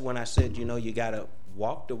see, that's when I said, you know, you got to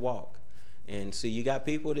walk the walk. And see, you got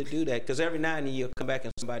people that do that. Because every now and then you'll come back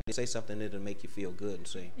and somebody say something that'll make you feel good and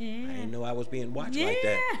say, I didn't know I was being watched like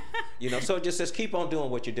that. You know, so it just says keep on doing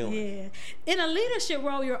what you're doing. In a leadership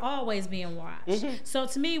role, you're always being watched. So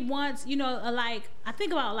to me, once, you know, like, I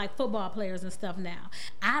think about like football players and stuff now.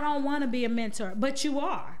 I don't want to be a mentor, but you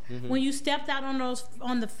are. When you stepped out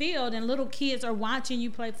on the field and little kids are watching you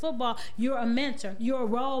play football, you're a mentor. You're a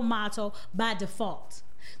role model by default.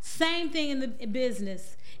 Same thing in the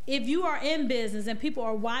business. If you are in business and people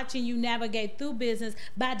are watching you navigate through business,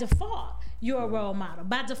 by default, you're a role model.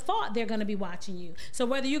 By default, they're going to be watching you. So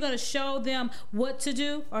whether you're going to show them what to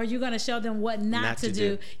do or you're going to show them what not to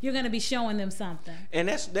do, you're going to be showing them something. And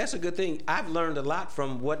that's a good thing. I've learned a lot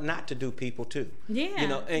from what not to do people too. You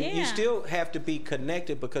know, and you still have to be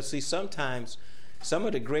connected because see, sometimes some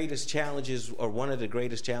of the greatest challenges or one of the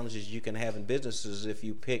greatest challenges you can have in business is if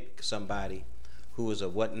you pick somebody who is a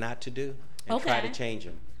what not to do and try to change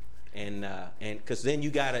them. And because then you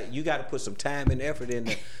gotta put some time and effort in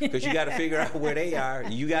there because you gotta figure out where they are.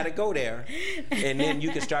 You gotta go there, and then you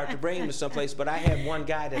can start to bring them to someplace. But I had one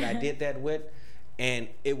guy that I did that with, and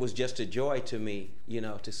it was just a joy to me, you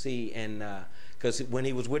know, to see. And because when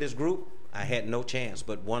he was with his group, I had no chance,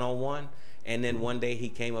 but one-on-one. And then one day he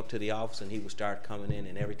came up to the office and he would start coming in,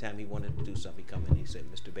 and every time he wanted to do something, he'd come in. He said,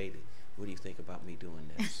 "Mr. Bailey, what do you think about me doing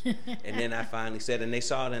this?" And then I finally said, and they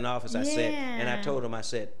saw it in the office. I said, and I told him, I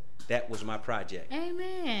said, that was my project.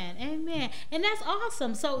 Amen. And that's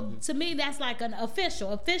awesome. So to me, that's like an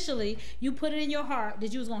officially, you put it in your heart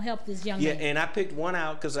that you was going to help this young man. Yeah, and I picked one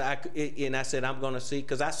out because I said, I'm going to see,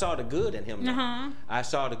 because I saw the good in him. I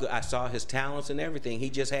saw the good. I saw his talents and everything. He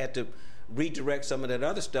just had to redirect some of that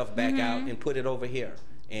other stuff back out and put it over here.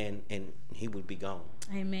 And he would be gone.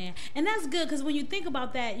 Amen. And that's good because when you think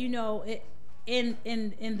about that, you know, in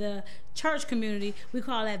the church community, we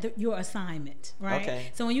call that your assignment, right?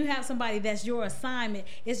 Okay. So when you have somebody that's your assignment,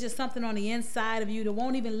 it's just something on the inside of you that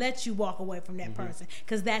won't even let you walk away from that person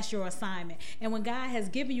because that's your assignment. And when God has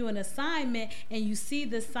given you an assignment and you see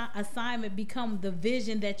the assignment become the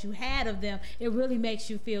vision that you had of them, it really makes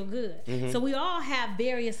you feel good. So we all have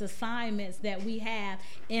various assignments that we have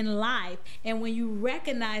in life, and when you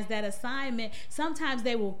recognize that assignment, sometimes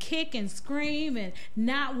they will kick and scream and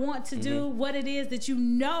not want to do what it is that you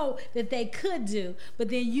know that they could do, but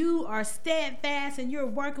then you are steadfast and you're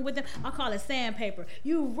working with them. I call it sandpaper.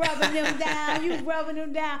 You rubbing them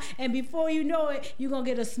down, and before you know it, you're gonna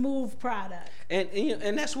get a smooth product.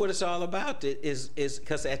 And that's what it's all about. Is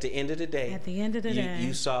because at the end of the day,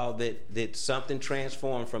 you saw that something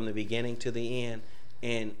transformed from the beginning to the end.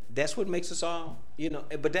 And that's what makes us all, you know,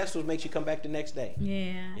 but that's what makes you come back the next day.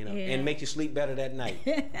 You know, and make you sleep better that night.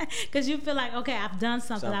 Because you feel like, okay, I've done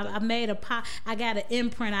something. I've made I got an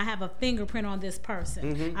imprint. I have a fingerprint on this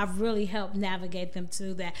person. I've really helped navigate them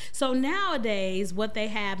to that. So nowadays, what they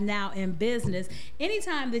have now in business,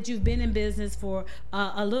 anytime that you've been in business for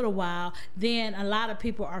a little while, then a lot of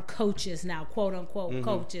people are coaches now, quote unquote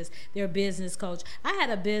coaches. They're business coach. I had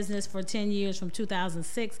a business for 10 years from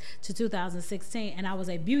 2006 to 2016, and I was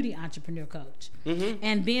a beauty entrepreneur coach.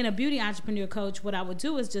 And being a beauty entrepreneur coach, what I would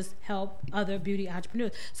do is just help other beauty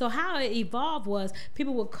entrepreneurs. So how it evolved was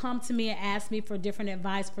people would come to me and ask me for different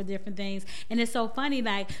advice for different things. And it's so funny,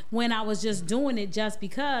 like when I was just doing it just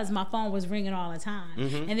because my phone was ringing all the time.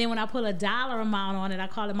 And then when I put a dollar amount on it, I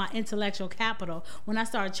call it my intellectual capital. When I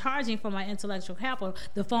started charging for my intellectual capital,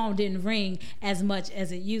 the phone didn't ring as much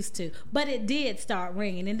as it used to. But it did start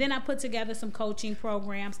ringing. And then I put together some coaching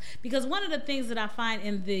programs, because one of the things that I find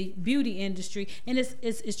in the beauty industry, and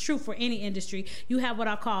it's true for any industry, you have what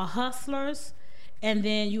I call hustlers, and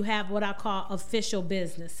then you have what I call official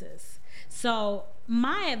businesses. So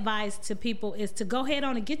my advice to people is to go ahead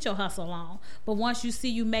on and get your hustle on, but once you see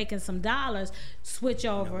you making some dollars, switch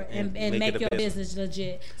over and make your business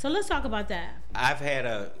legit. So let's talk about that. I've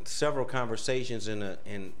had several conversations,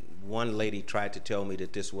 and one lady tried to tell me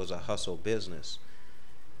that this was a hustle business.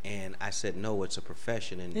 And I said, no, it's a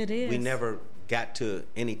profession. And it is. We never got to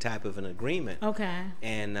any type of an agreement. Okay.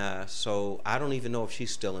 And so I don't even know if she's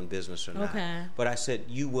still in business or not. Okay. But I said,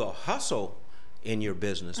 you will hustle in your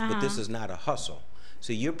business, but this is not a hustle.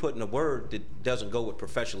 So you're putting a word that doesn't go with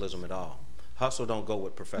professionalism at all. Hustle don't go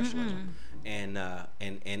with professionalism. and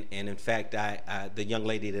in fact, I the young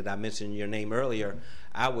lady that I mentioned your name earlier,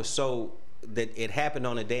 I was so that it happened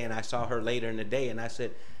on a day, and I saw her later in the day, and I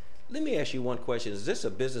said, let me ask you one question. Is this a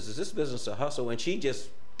business? Is this business a hustle? And she just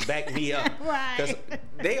backed me up. Because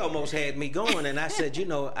they almost had me going. And I said,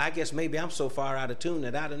 I guess maybe I'm so far out of tune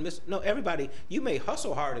that I didn't miss. No, everybody, you may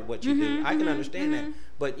hustle hard at what you do. I can understand that.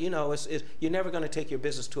 But, it's you're never going to take your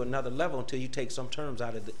business to another level until you take some terms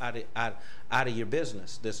out of your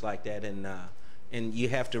business that's like that. And you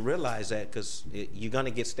have to realize that because you're going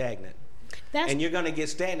to get stagnant. And you're going to get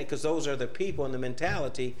stagnant because those are the people and the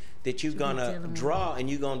mentality that you're going to draw and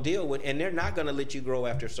you're going to deal with, and they're not going to let you grow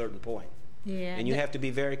after a certain point. Yeah. And you have to be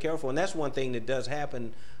very careful. And that's one thing that does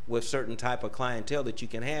happen with certain type of clientele that you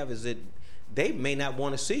can have is that they may not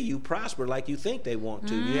want to see you prosper like you think they want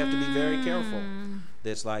to. You have to be very careful.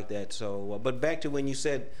 That's like that. So, but back to when you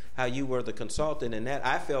said how you were the consultant and that,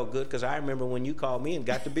 I felt good because I remember when you called me and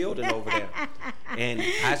got the building over there. And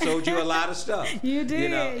I sold you a lot of stuff. You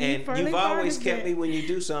did. And you've always kept me, when you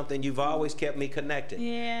do something, you've always kept me connected.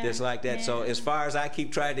 Yeah. That's like that. Yeah. So as far as I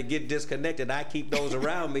keep trying to get disconnected, I keep those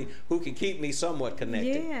around me who can keep me somewhat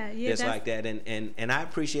connected. Yeah. That's like that. And I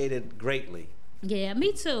appreciate it greatly. Yeah,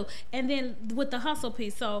 me too. And then with the hustle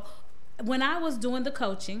piece, so when I was doing the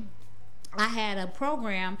coaching, I had a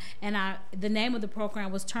program, and the name of the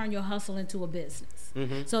program was Turn Your Hustle into a Business.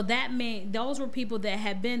 So that meant those were people that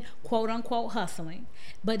had been quote unquote hustling,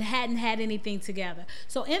 but hadn't had anything together.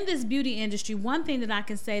 So in this beauty industry, one thing that I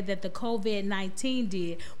can say that the COVID-19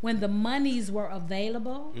 did, when the monies were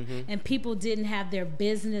available and people didn't have their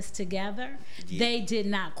business together, they did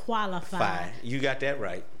not qualify. You got that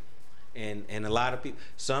right. And a lot of people,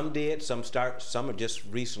 some did, some are just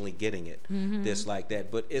recently getting it. Just like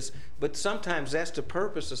that. But sometimes that's the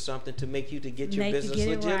purpose of something, to make you to get your business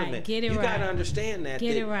legitimate. Right. Get it you right. got to understand that.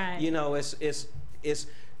 Get it right. It's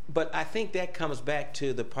but I think that comes back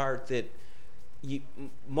to the part that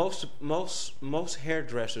most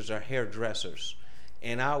hairdressers are hairdressers.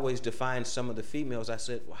 And I always define some of the females. I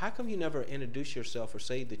said, well, how come you never introduce yourself or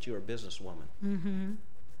say that you're a businesswoman?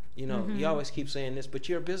 You always keep saying this, but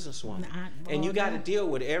you're a businesswoman. And you got to deal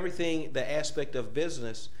with everything, the aspect of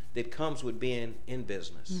business that comes with being in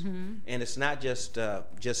business. And it's not just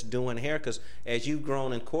doing hair, because as you've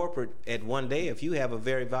grown in corporate, at one day, if you have a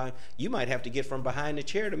very volume, you might have to get from behind the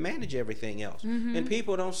chair to manage everything else. And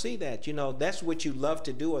people don't see that. That's what you love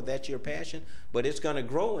to do, or that's your passion, but it's going to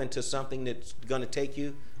grow into something that's going to take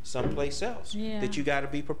you someplace else that you got to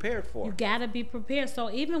be prepared for. You got to be prepared. So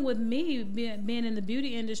even with me being in the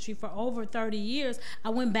beauty industry for over 30 years, I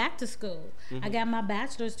went back to school. I got my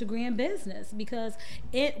bachelor's degree in business, because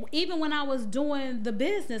even when I was doing the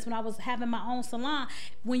business, when I was having my own salon,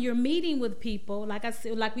 when you're meeting with people,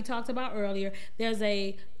 like we talked about earlier, there's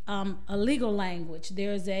a legal language,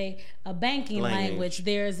 there's a banking language,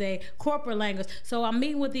 there's a corporate language. So I'm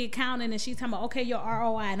meeting with the accountant, and she's talking about, okay, your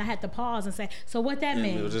ROI, and I had to pause and say, so what that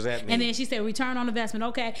means? What does that mean? And then she said, return on investment,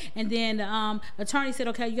 okay. And then attorney said,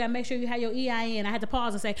 okay, you got to make sure you have your EIN. I had to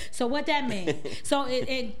pause and say, so what that means? So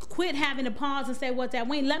it quit having to pause and say what that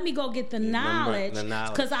means. Let me go get the knowledge,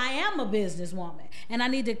 because I am a businesswoman, and I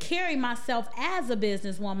need to carry myself as a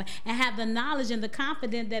businesswoman and have the knowledge and the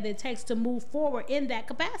confidence that it takes to move forward in that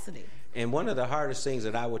capacity. And one of the hardest things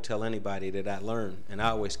that I would tell anybody that I learned, and I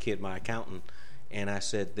always kid my accountant, and I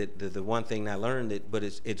said that the one thing I learned, but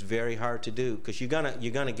it's very hard to do, because you're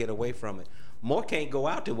gonna get away from it. More can't go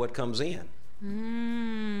out than what comes in.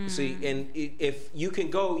 See, and if you can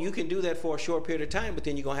do that for a short period of time, but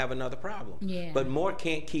then you're gonna have another problem. But more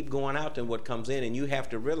can't keep going out than what comes in, and you have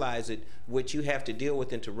to realize that what you have to deal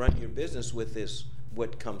with and to run your business with is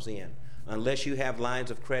what comes in. Unless you have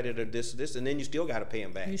lines of credit or this, and then you still got to pay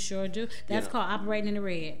them back. You sure do. That's called operating in the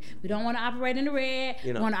red. We don't want to operate in the red.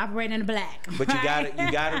 We want to operate in the black. But right?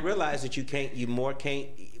 you got to realize that you can't.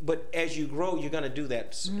 But as you grow, you're going to do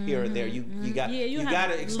that here or there. You got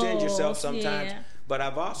to extend yourself sometimes. Yeah. But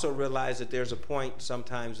I've also realized that there's a point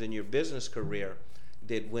sometimes in your business career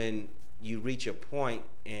that when you reach a point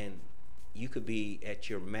and you could be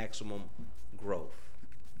at your maximum growth.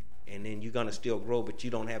 And then you're going to still grow, but you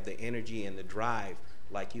don't have the energy and the drive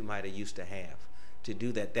like you might have used to have to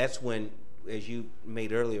do that. That's when, as you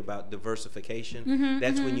made earlier about diversification,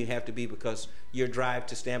 that's when you have to be, because your drive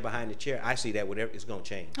to stand behind the chair, I see that whatever it's going to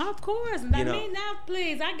change. Of course. I mean, now,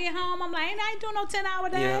 please, I get home, I'm like, I ain't doing no 10-hour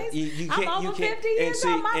days. I'm over 50 years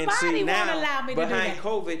old. My body won't allow me to do that. Behind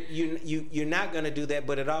COVID, you're not going to do that,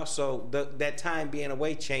 but it also, that time being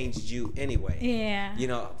away changed you anyway.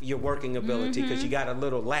 Yeah. Your working ability, because you got a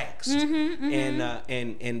little lax.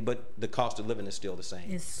 And but the cost of living is still the same.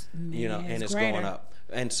 It's and it's greater. going up.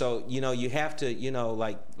 And so, you have to,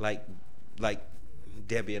 like like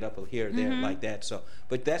Debbie it up here or there like that. So,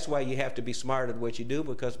 but that's why you have to be smart at what you do,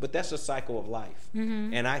 but that's a cycle of life.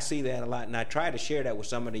 And I see that a lot, and I try to share that with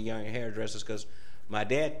some of the younger hairdressers, because my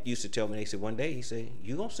dad used to tell me, he said, one day, he said,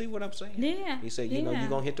 you gonna see what I'm saying. Yeah. He said, you know, you're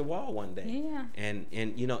gonna hit the wall one day. Yeah. And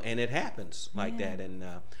you know, and it happens like that. And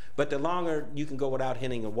but the longer you can go without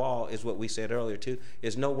hitting a wall, is what we said earlier too,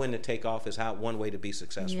 is know when to take off, is how one way to be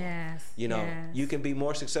successful. Yes. You know, you can be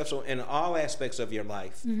more successful in all aspects of your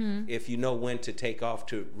life if you know when to take off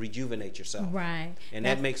to rejuvenate yourself. Right. And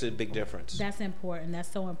that makes a big difference. That's important.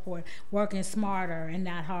 That's so important. Working smarter and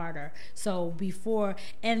not harder. So before,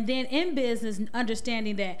 and then in business,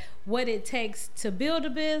 understanding that what it takes to build a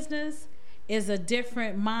business is a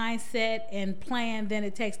different mindset and plan than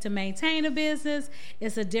it takes to maintain a business.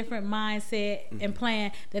 It's a different mindset and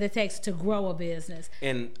plan that it takes to grow a business.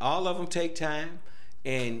 And all of them take time.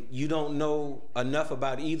 And you don't know enough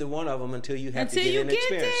about either one of them until you have to get an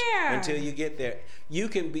experience. Until you get there. You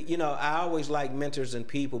can be, you know, I always like mentors and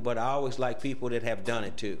people, but I always like people that have done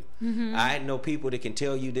it too. I know people that can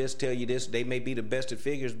tell you this. They may be the best at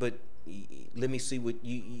figures, but let me see what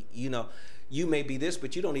you know. You may be this,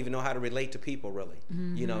 but you don't even know how to relate to people, really,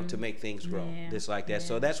 you know, to make things grow. Just like that.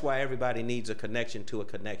 So that's why everybody needs a connection to a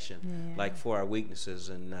connection, like for our weaknesses.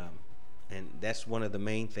 And that's one of the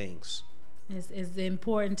main things. It's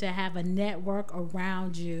important to have a network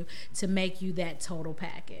around you to make you that total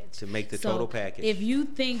package. To make the total package. If you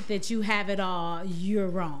think that you have it all, you're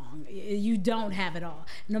wrong. You don't have it all.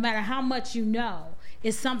 No matter how much you know,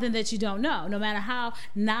 it's something that you don't know. No matter how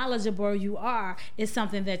knowledgeable you are, it's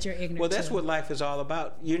something that you're ignorant to. Well, that's what life is all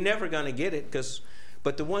about. You're never going to get it,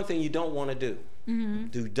 but the one thing you don't want to do,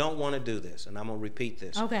 you don't want to do this, and I'm going to repeat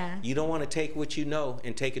this. Okay. You don't want to take what you know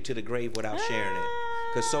and take it to the grave without sharing it.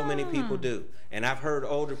 Because so many people do. And I've heard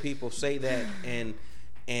older people say that,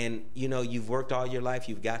 and you know, you've worked all your life,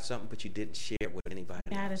 you've got something, but you didn't share it with anybody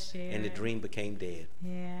else. Share and the it. dream became dead.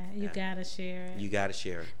 Yeah, you gotta share it. You gotta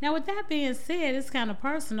share it. Now, with that being said, it's kind of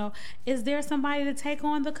personal. Is there somebody to take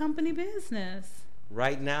on the company business?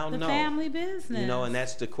 Right now, no. The family business. You know, and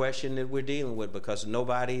that's the question that we're dealing with, because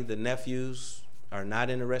the nephews are not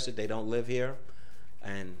interested. They don't live here.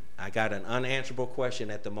 And I got an unanswerable question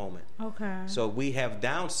at the moment. Okay. So we have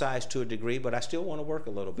downsized to a degree, but I still want to work a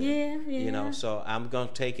little bit. Yeah. You know, so I'm gonna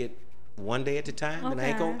take it one day at a time, and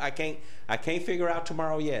I can't figure out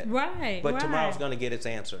tomorrow yet. Right. But tomorrow's gonna get its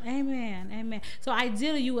answer. Amen. So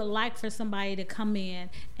ideally, you would like for somebody to come in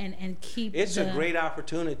and keep. It's a great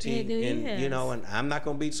opportunity, and you know, and I'm not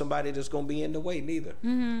gonna be somebody that's gonna be in the way neither.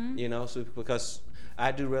 You know, so because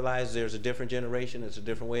I do realize there's a different generation, it's a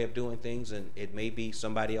different way of doing things, and it may be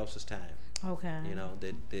somebody else's time. Okay. You know,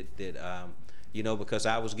 that you know, because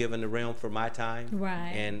I was given the realm for my time,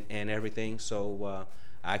 right, and everything, so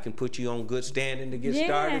I can put you on good standing to get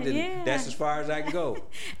started, and that's as far as I can go.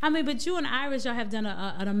 I mean, but you and Iris, y'all have done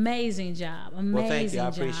an amazing job. Well, thank you. I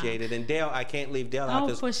appreciate it. And Dale, I can't leave Dale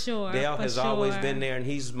out. Oh, for sure. Dale has always been there, and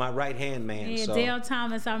he's my right-hand man. Yeah, so. Dale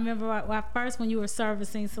Thomas, I remember first when you were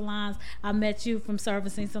servicing salons, I met you from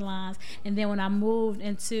servicing salons. And then when I moved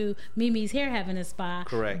into Mimi's Hair Heaven and Spa,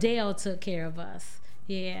 correct, Dale took care of us.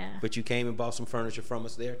 Yeah. But you came and bought some furniture from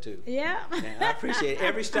us there too. Yeah. And I appreciate it.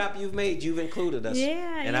 Every stop you've made, you've included us.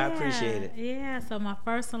 Yeah. And I appreciate it. Yeah. So my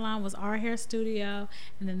first salon was Our Hair Studio,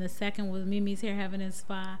 and then the second was Mimi's Hair Heaven and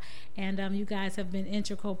Spa. And you guys have been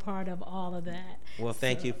integral part of all of that. Well,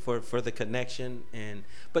 thank you for the connection,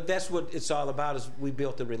 but that's what it's all about, is we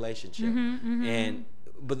built a relationship. And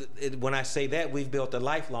when I say that, we've built a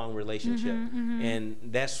lifelong relationship, and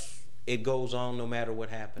it goes on no matter what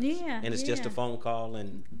happens. Yeah. And it's just a phone call,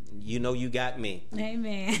 and you know you got me.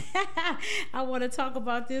 Amen. I want to talk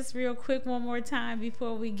about this real quick one more time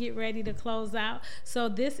before we get ready to close out. So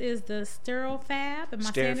this is the SterilFab. Am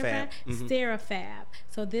I saying it right? SterilFab.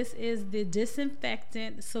 So this is the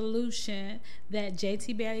disinfectant solution that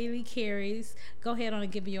JT Bailey carries. Go ahead on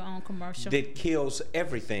and give me your own commercial. That kills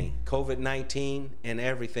everything, COVID-19 and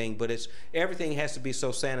everything, but everything has to be so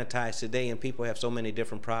sanitized today, and people have so many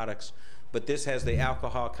different products. But this has the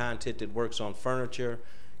alcohol content that works on furniture,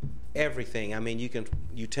 everything. I mean, you can,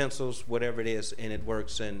 utensils, whatever it is, and it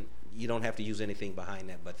works, and you don't have to use anything behind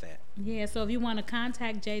that but that. Yeah, so if you want to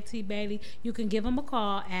contact JT Bailey, you can give him a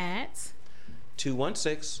call at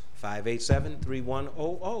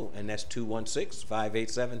 216-587-3100, and that's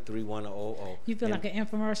 216-587-3100. You feel like an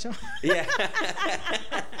infomercial. Yeah.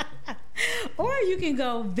 Or you can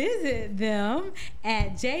go visit them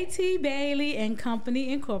at JT Bailey and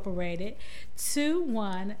Company Incorporated,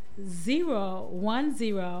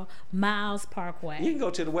 21010 Miles Parkway. You can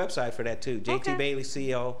go to the website for that too,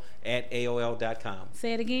 jtbaileyco@aol.com.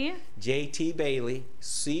 Say it again.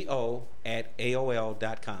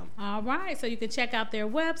 jtbaileyco@aol.com. All right, so you can check out their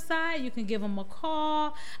website. You can give them a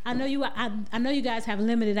call. I know you guys have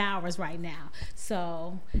limited hours right now,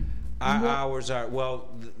 so our hours are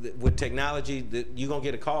with technology. You're gonna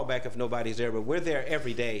get a call back if nobody's there, but we're there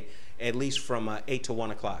every day, at least from 8 to 1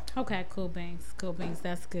 o'clock. Okay, cool beans.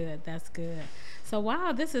 That's good. So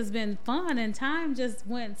wow, this has been fun, and time just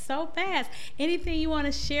went so fast. Anything you want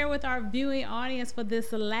to share with our viewing audience for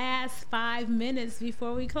this last 5 minutes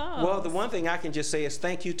before we close? Well, the one thing I can just say is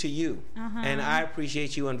thank you to you, and I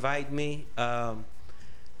appreciate you inviting me.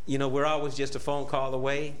 We're always just a phone call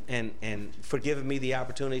away, and for giving me the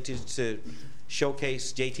opportunity to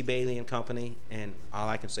showcase JT Bailey and Company, and all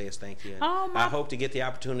I can say is thank you. I hope to get the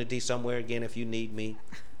opportunity somewhere again if you need me.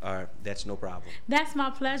 That's no problem. That's my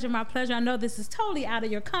pleasure. I know this is totally out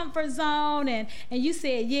of your comfort zone, and you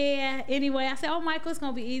said yeah. Anyway, I said, Michael, it's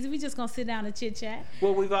gonna be easy. We just gonna sit down and chit chat.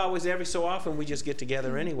 Well, we've always every so often we just get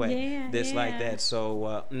together anyway. Like that.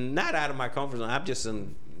 So not out of my comfort zone. I'm just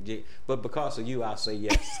but because of you, I'll say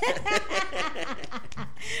yes.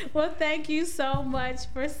 Well, thank you so much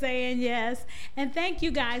for saying yes. And thank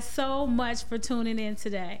you guys so much for tuning in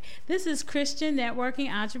today. This is Christian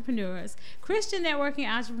Networking Entrepreneurs. Christian Networking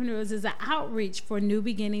Entrepreneurs is an outreach for New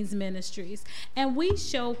Beginnings Ministries. And we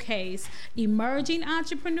showcase emerging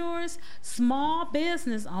entrepreneurs, small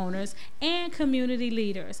business owners, and community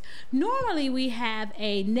leaders. Normally, we have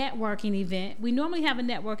a networking event. We normally have a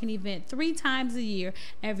networking event 3 times a year,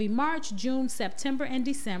 every March, June, September, and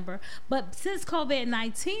December. But since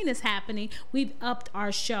COVID-19 is happening, we've upped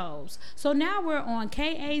our shows. So now we're on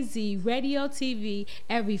KAZ Radio TV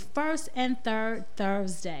every first and third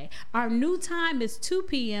Thursday. Our new time is 2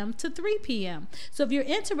 p.m. to 3 p.m. So if you're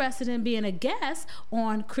interested in being a guest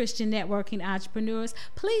on Christian Networking Entrepreneurs,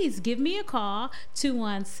 please give me a call,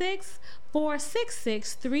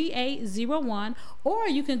 216-466-3801, or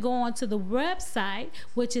you can go onto the website,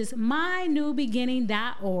 which is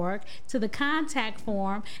mynewbeginning.org, to the contact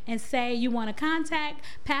form and say you want to contact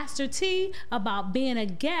Pastor T about being a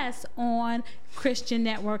guest on Christian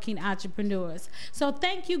Networking Entrepreneurs. So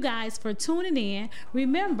thank you guys for tuning in.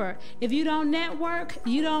 Remember, if you don't network,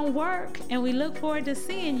 you don't work, and we look forward to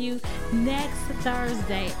seeing you next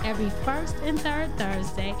Thursday, every first and third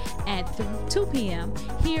Thursday at 2 p.m.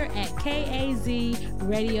 here at KAZ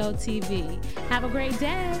Radio TV. Have a great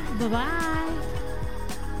day. Bye-bye.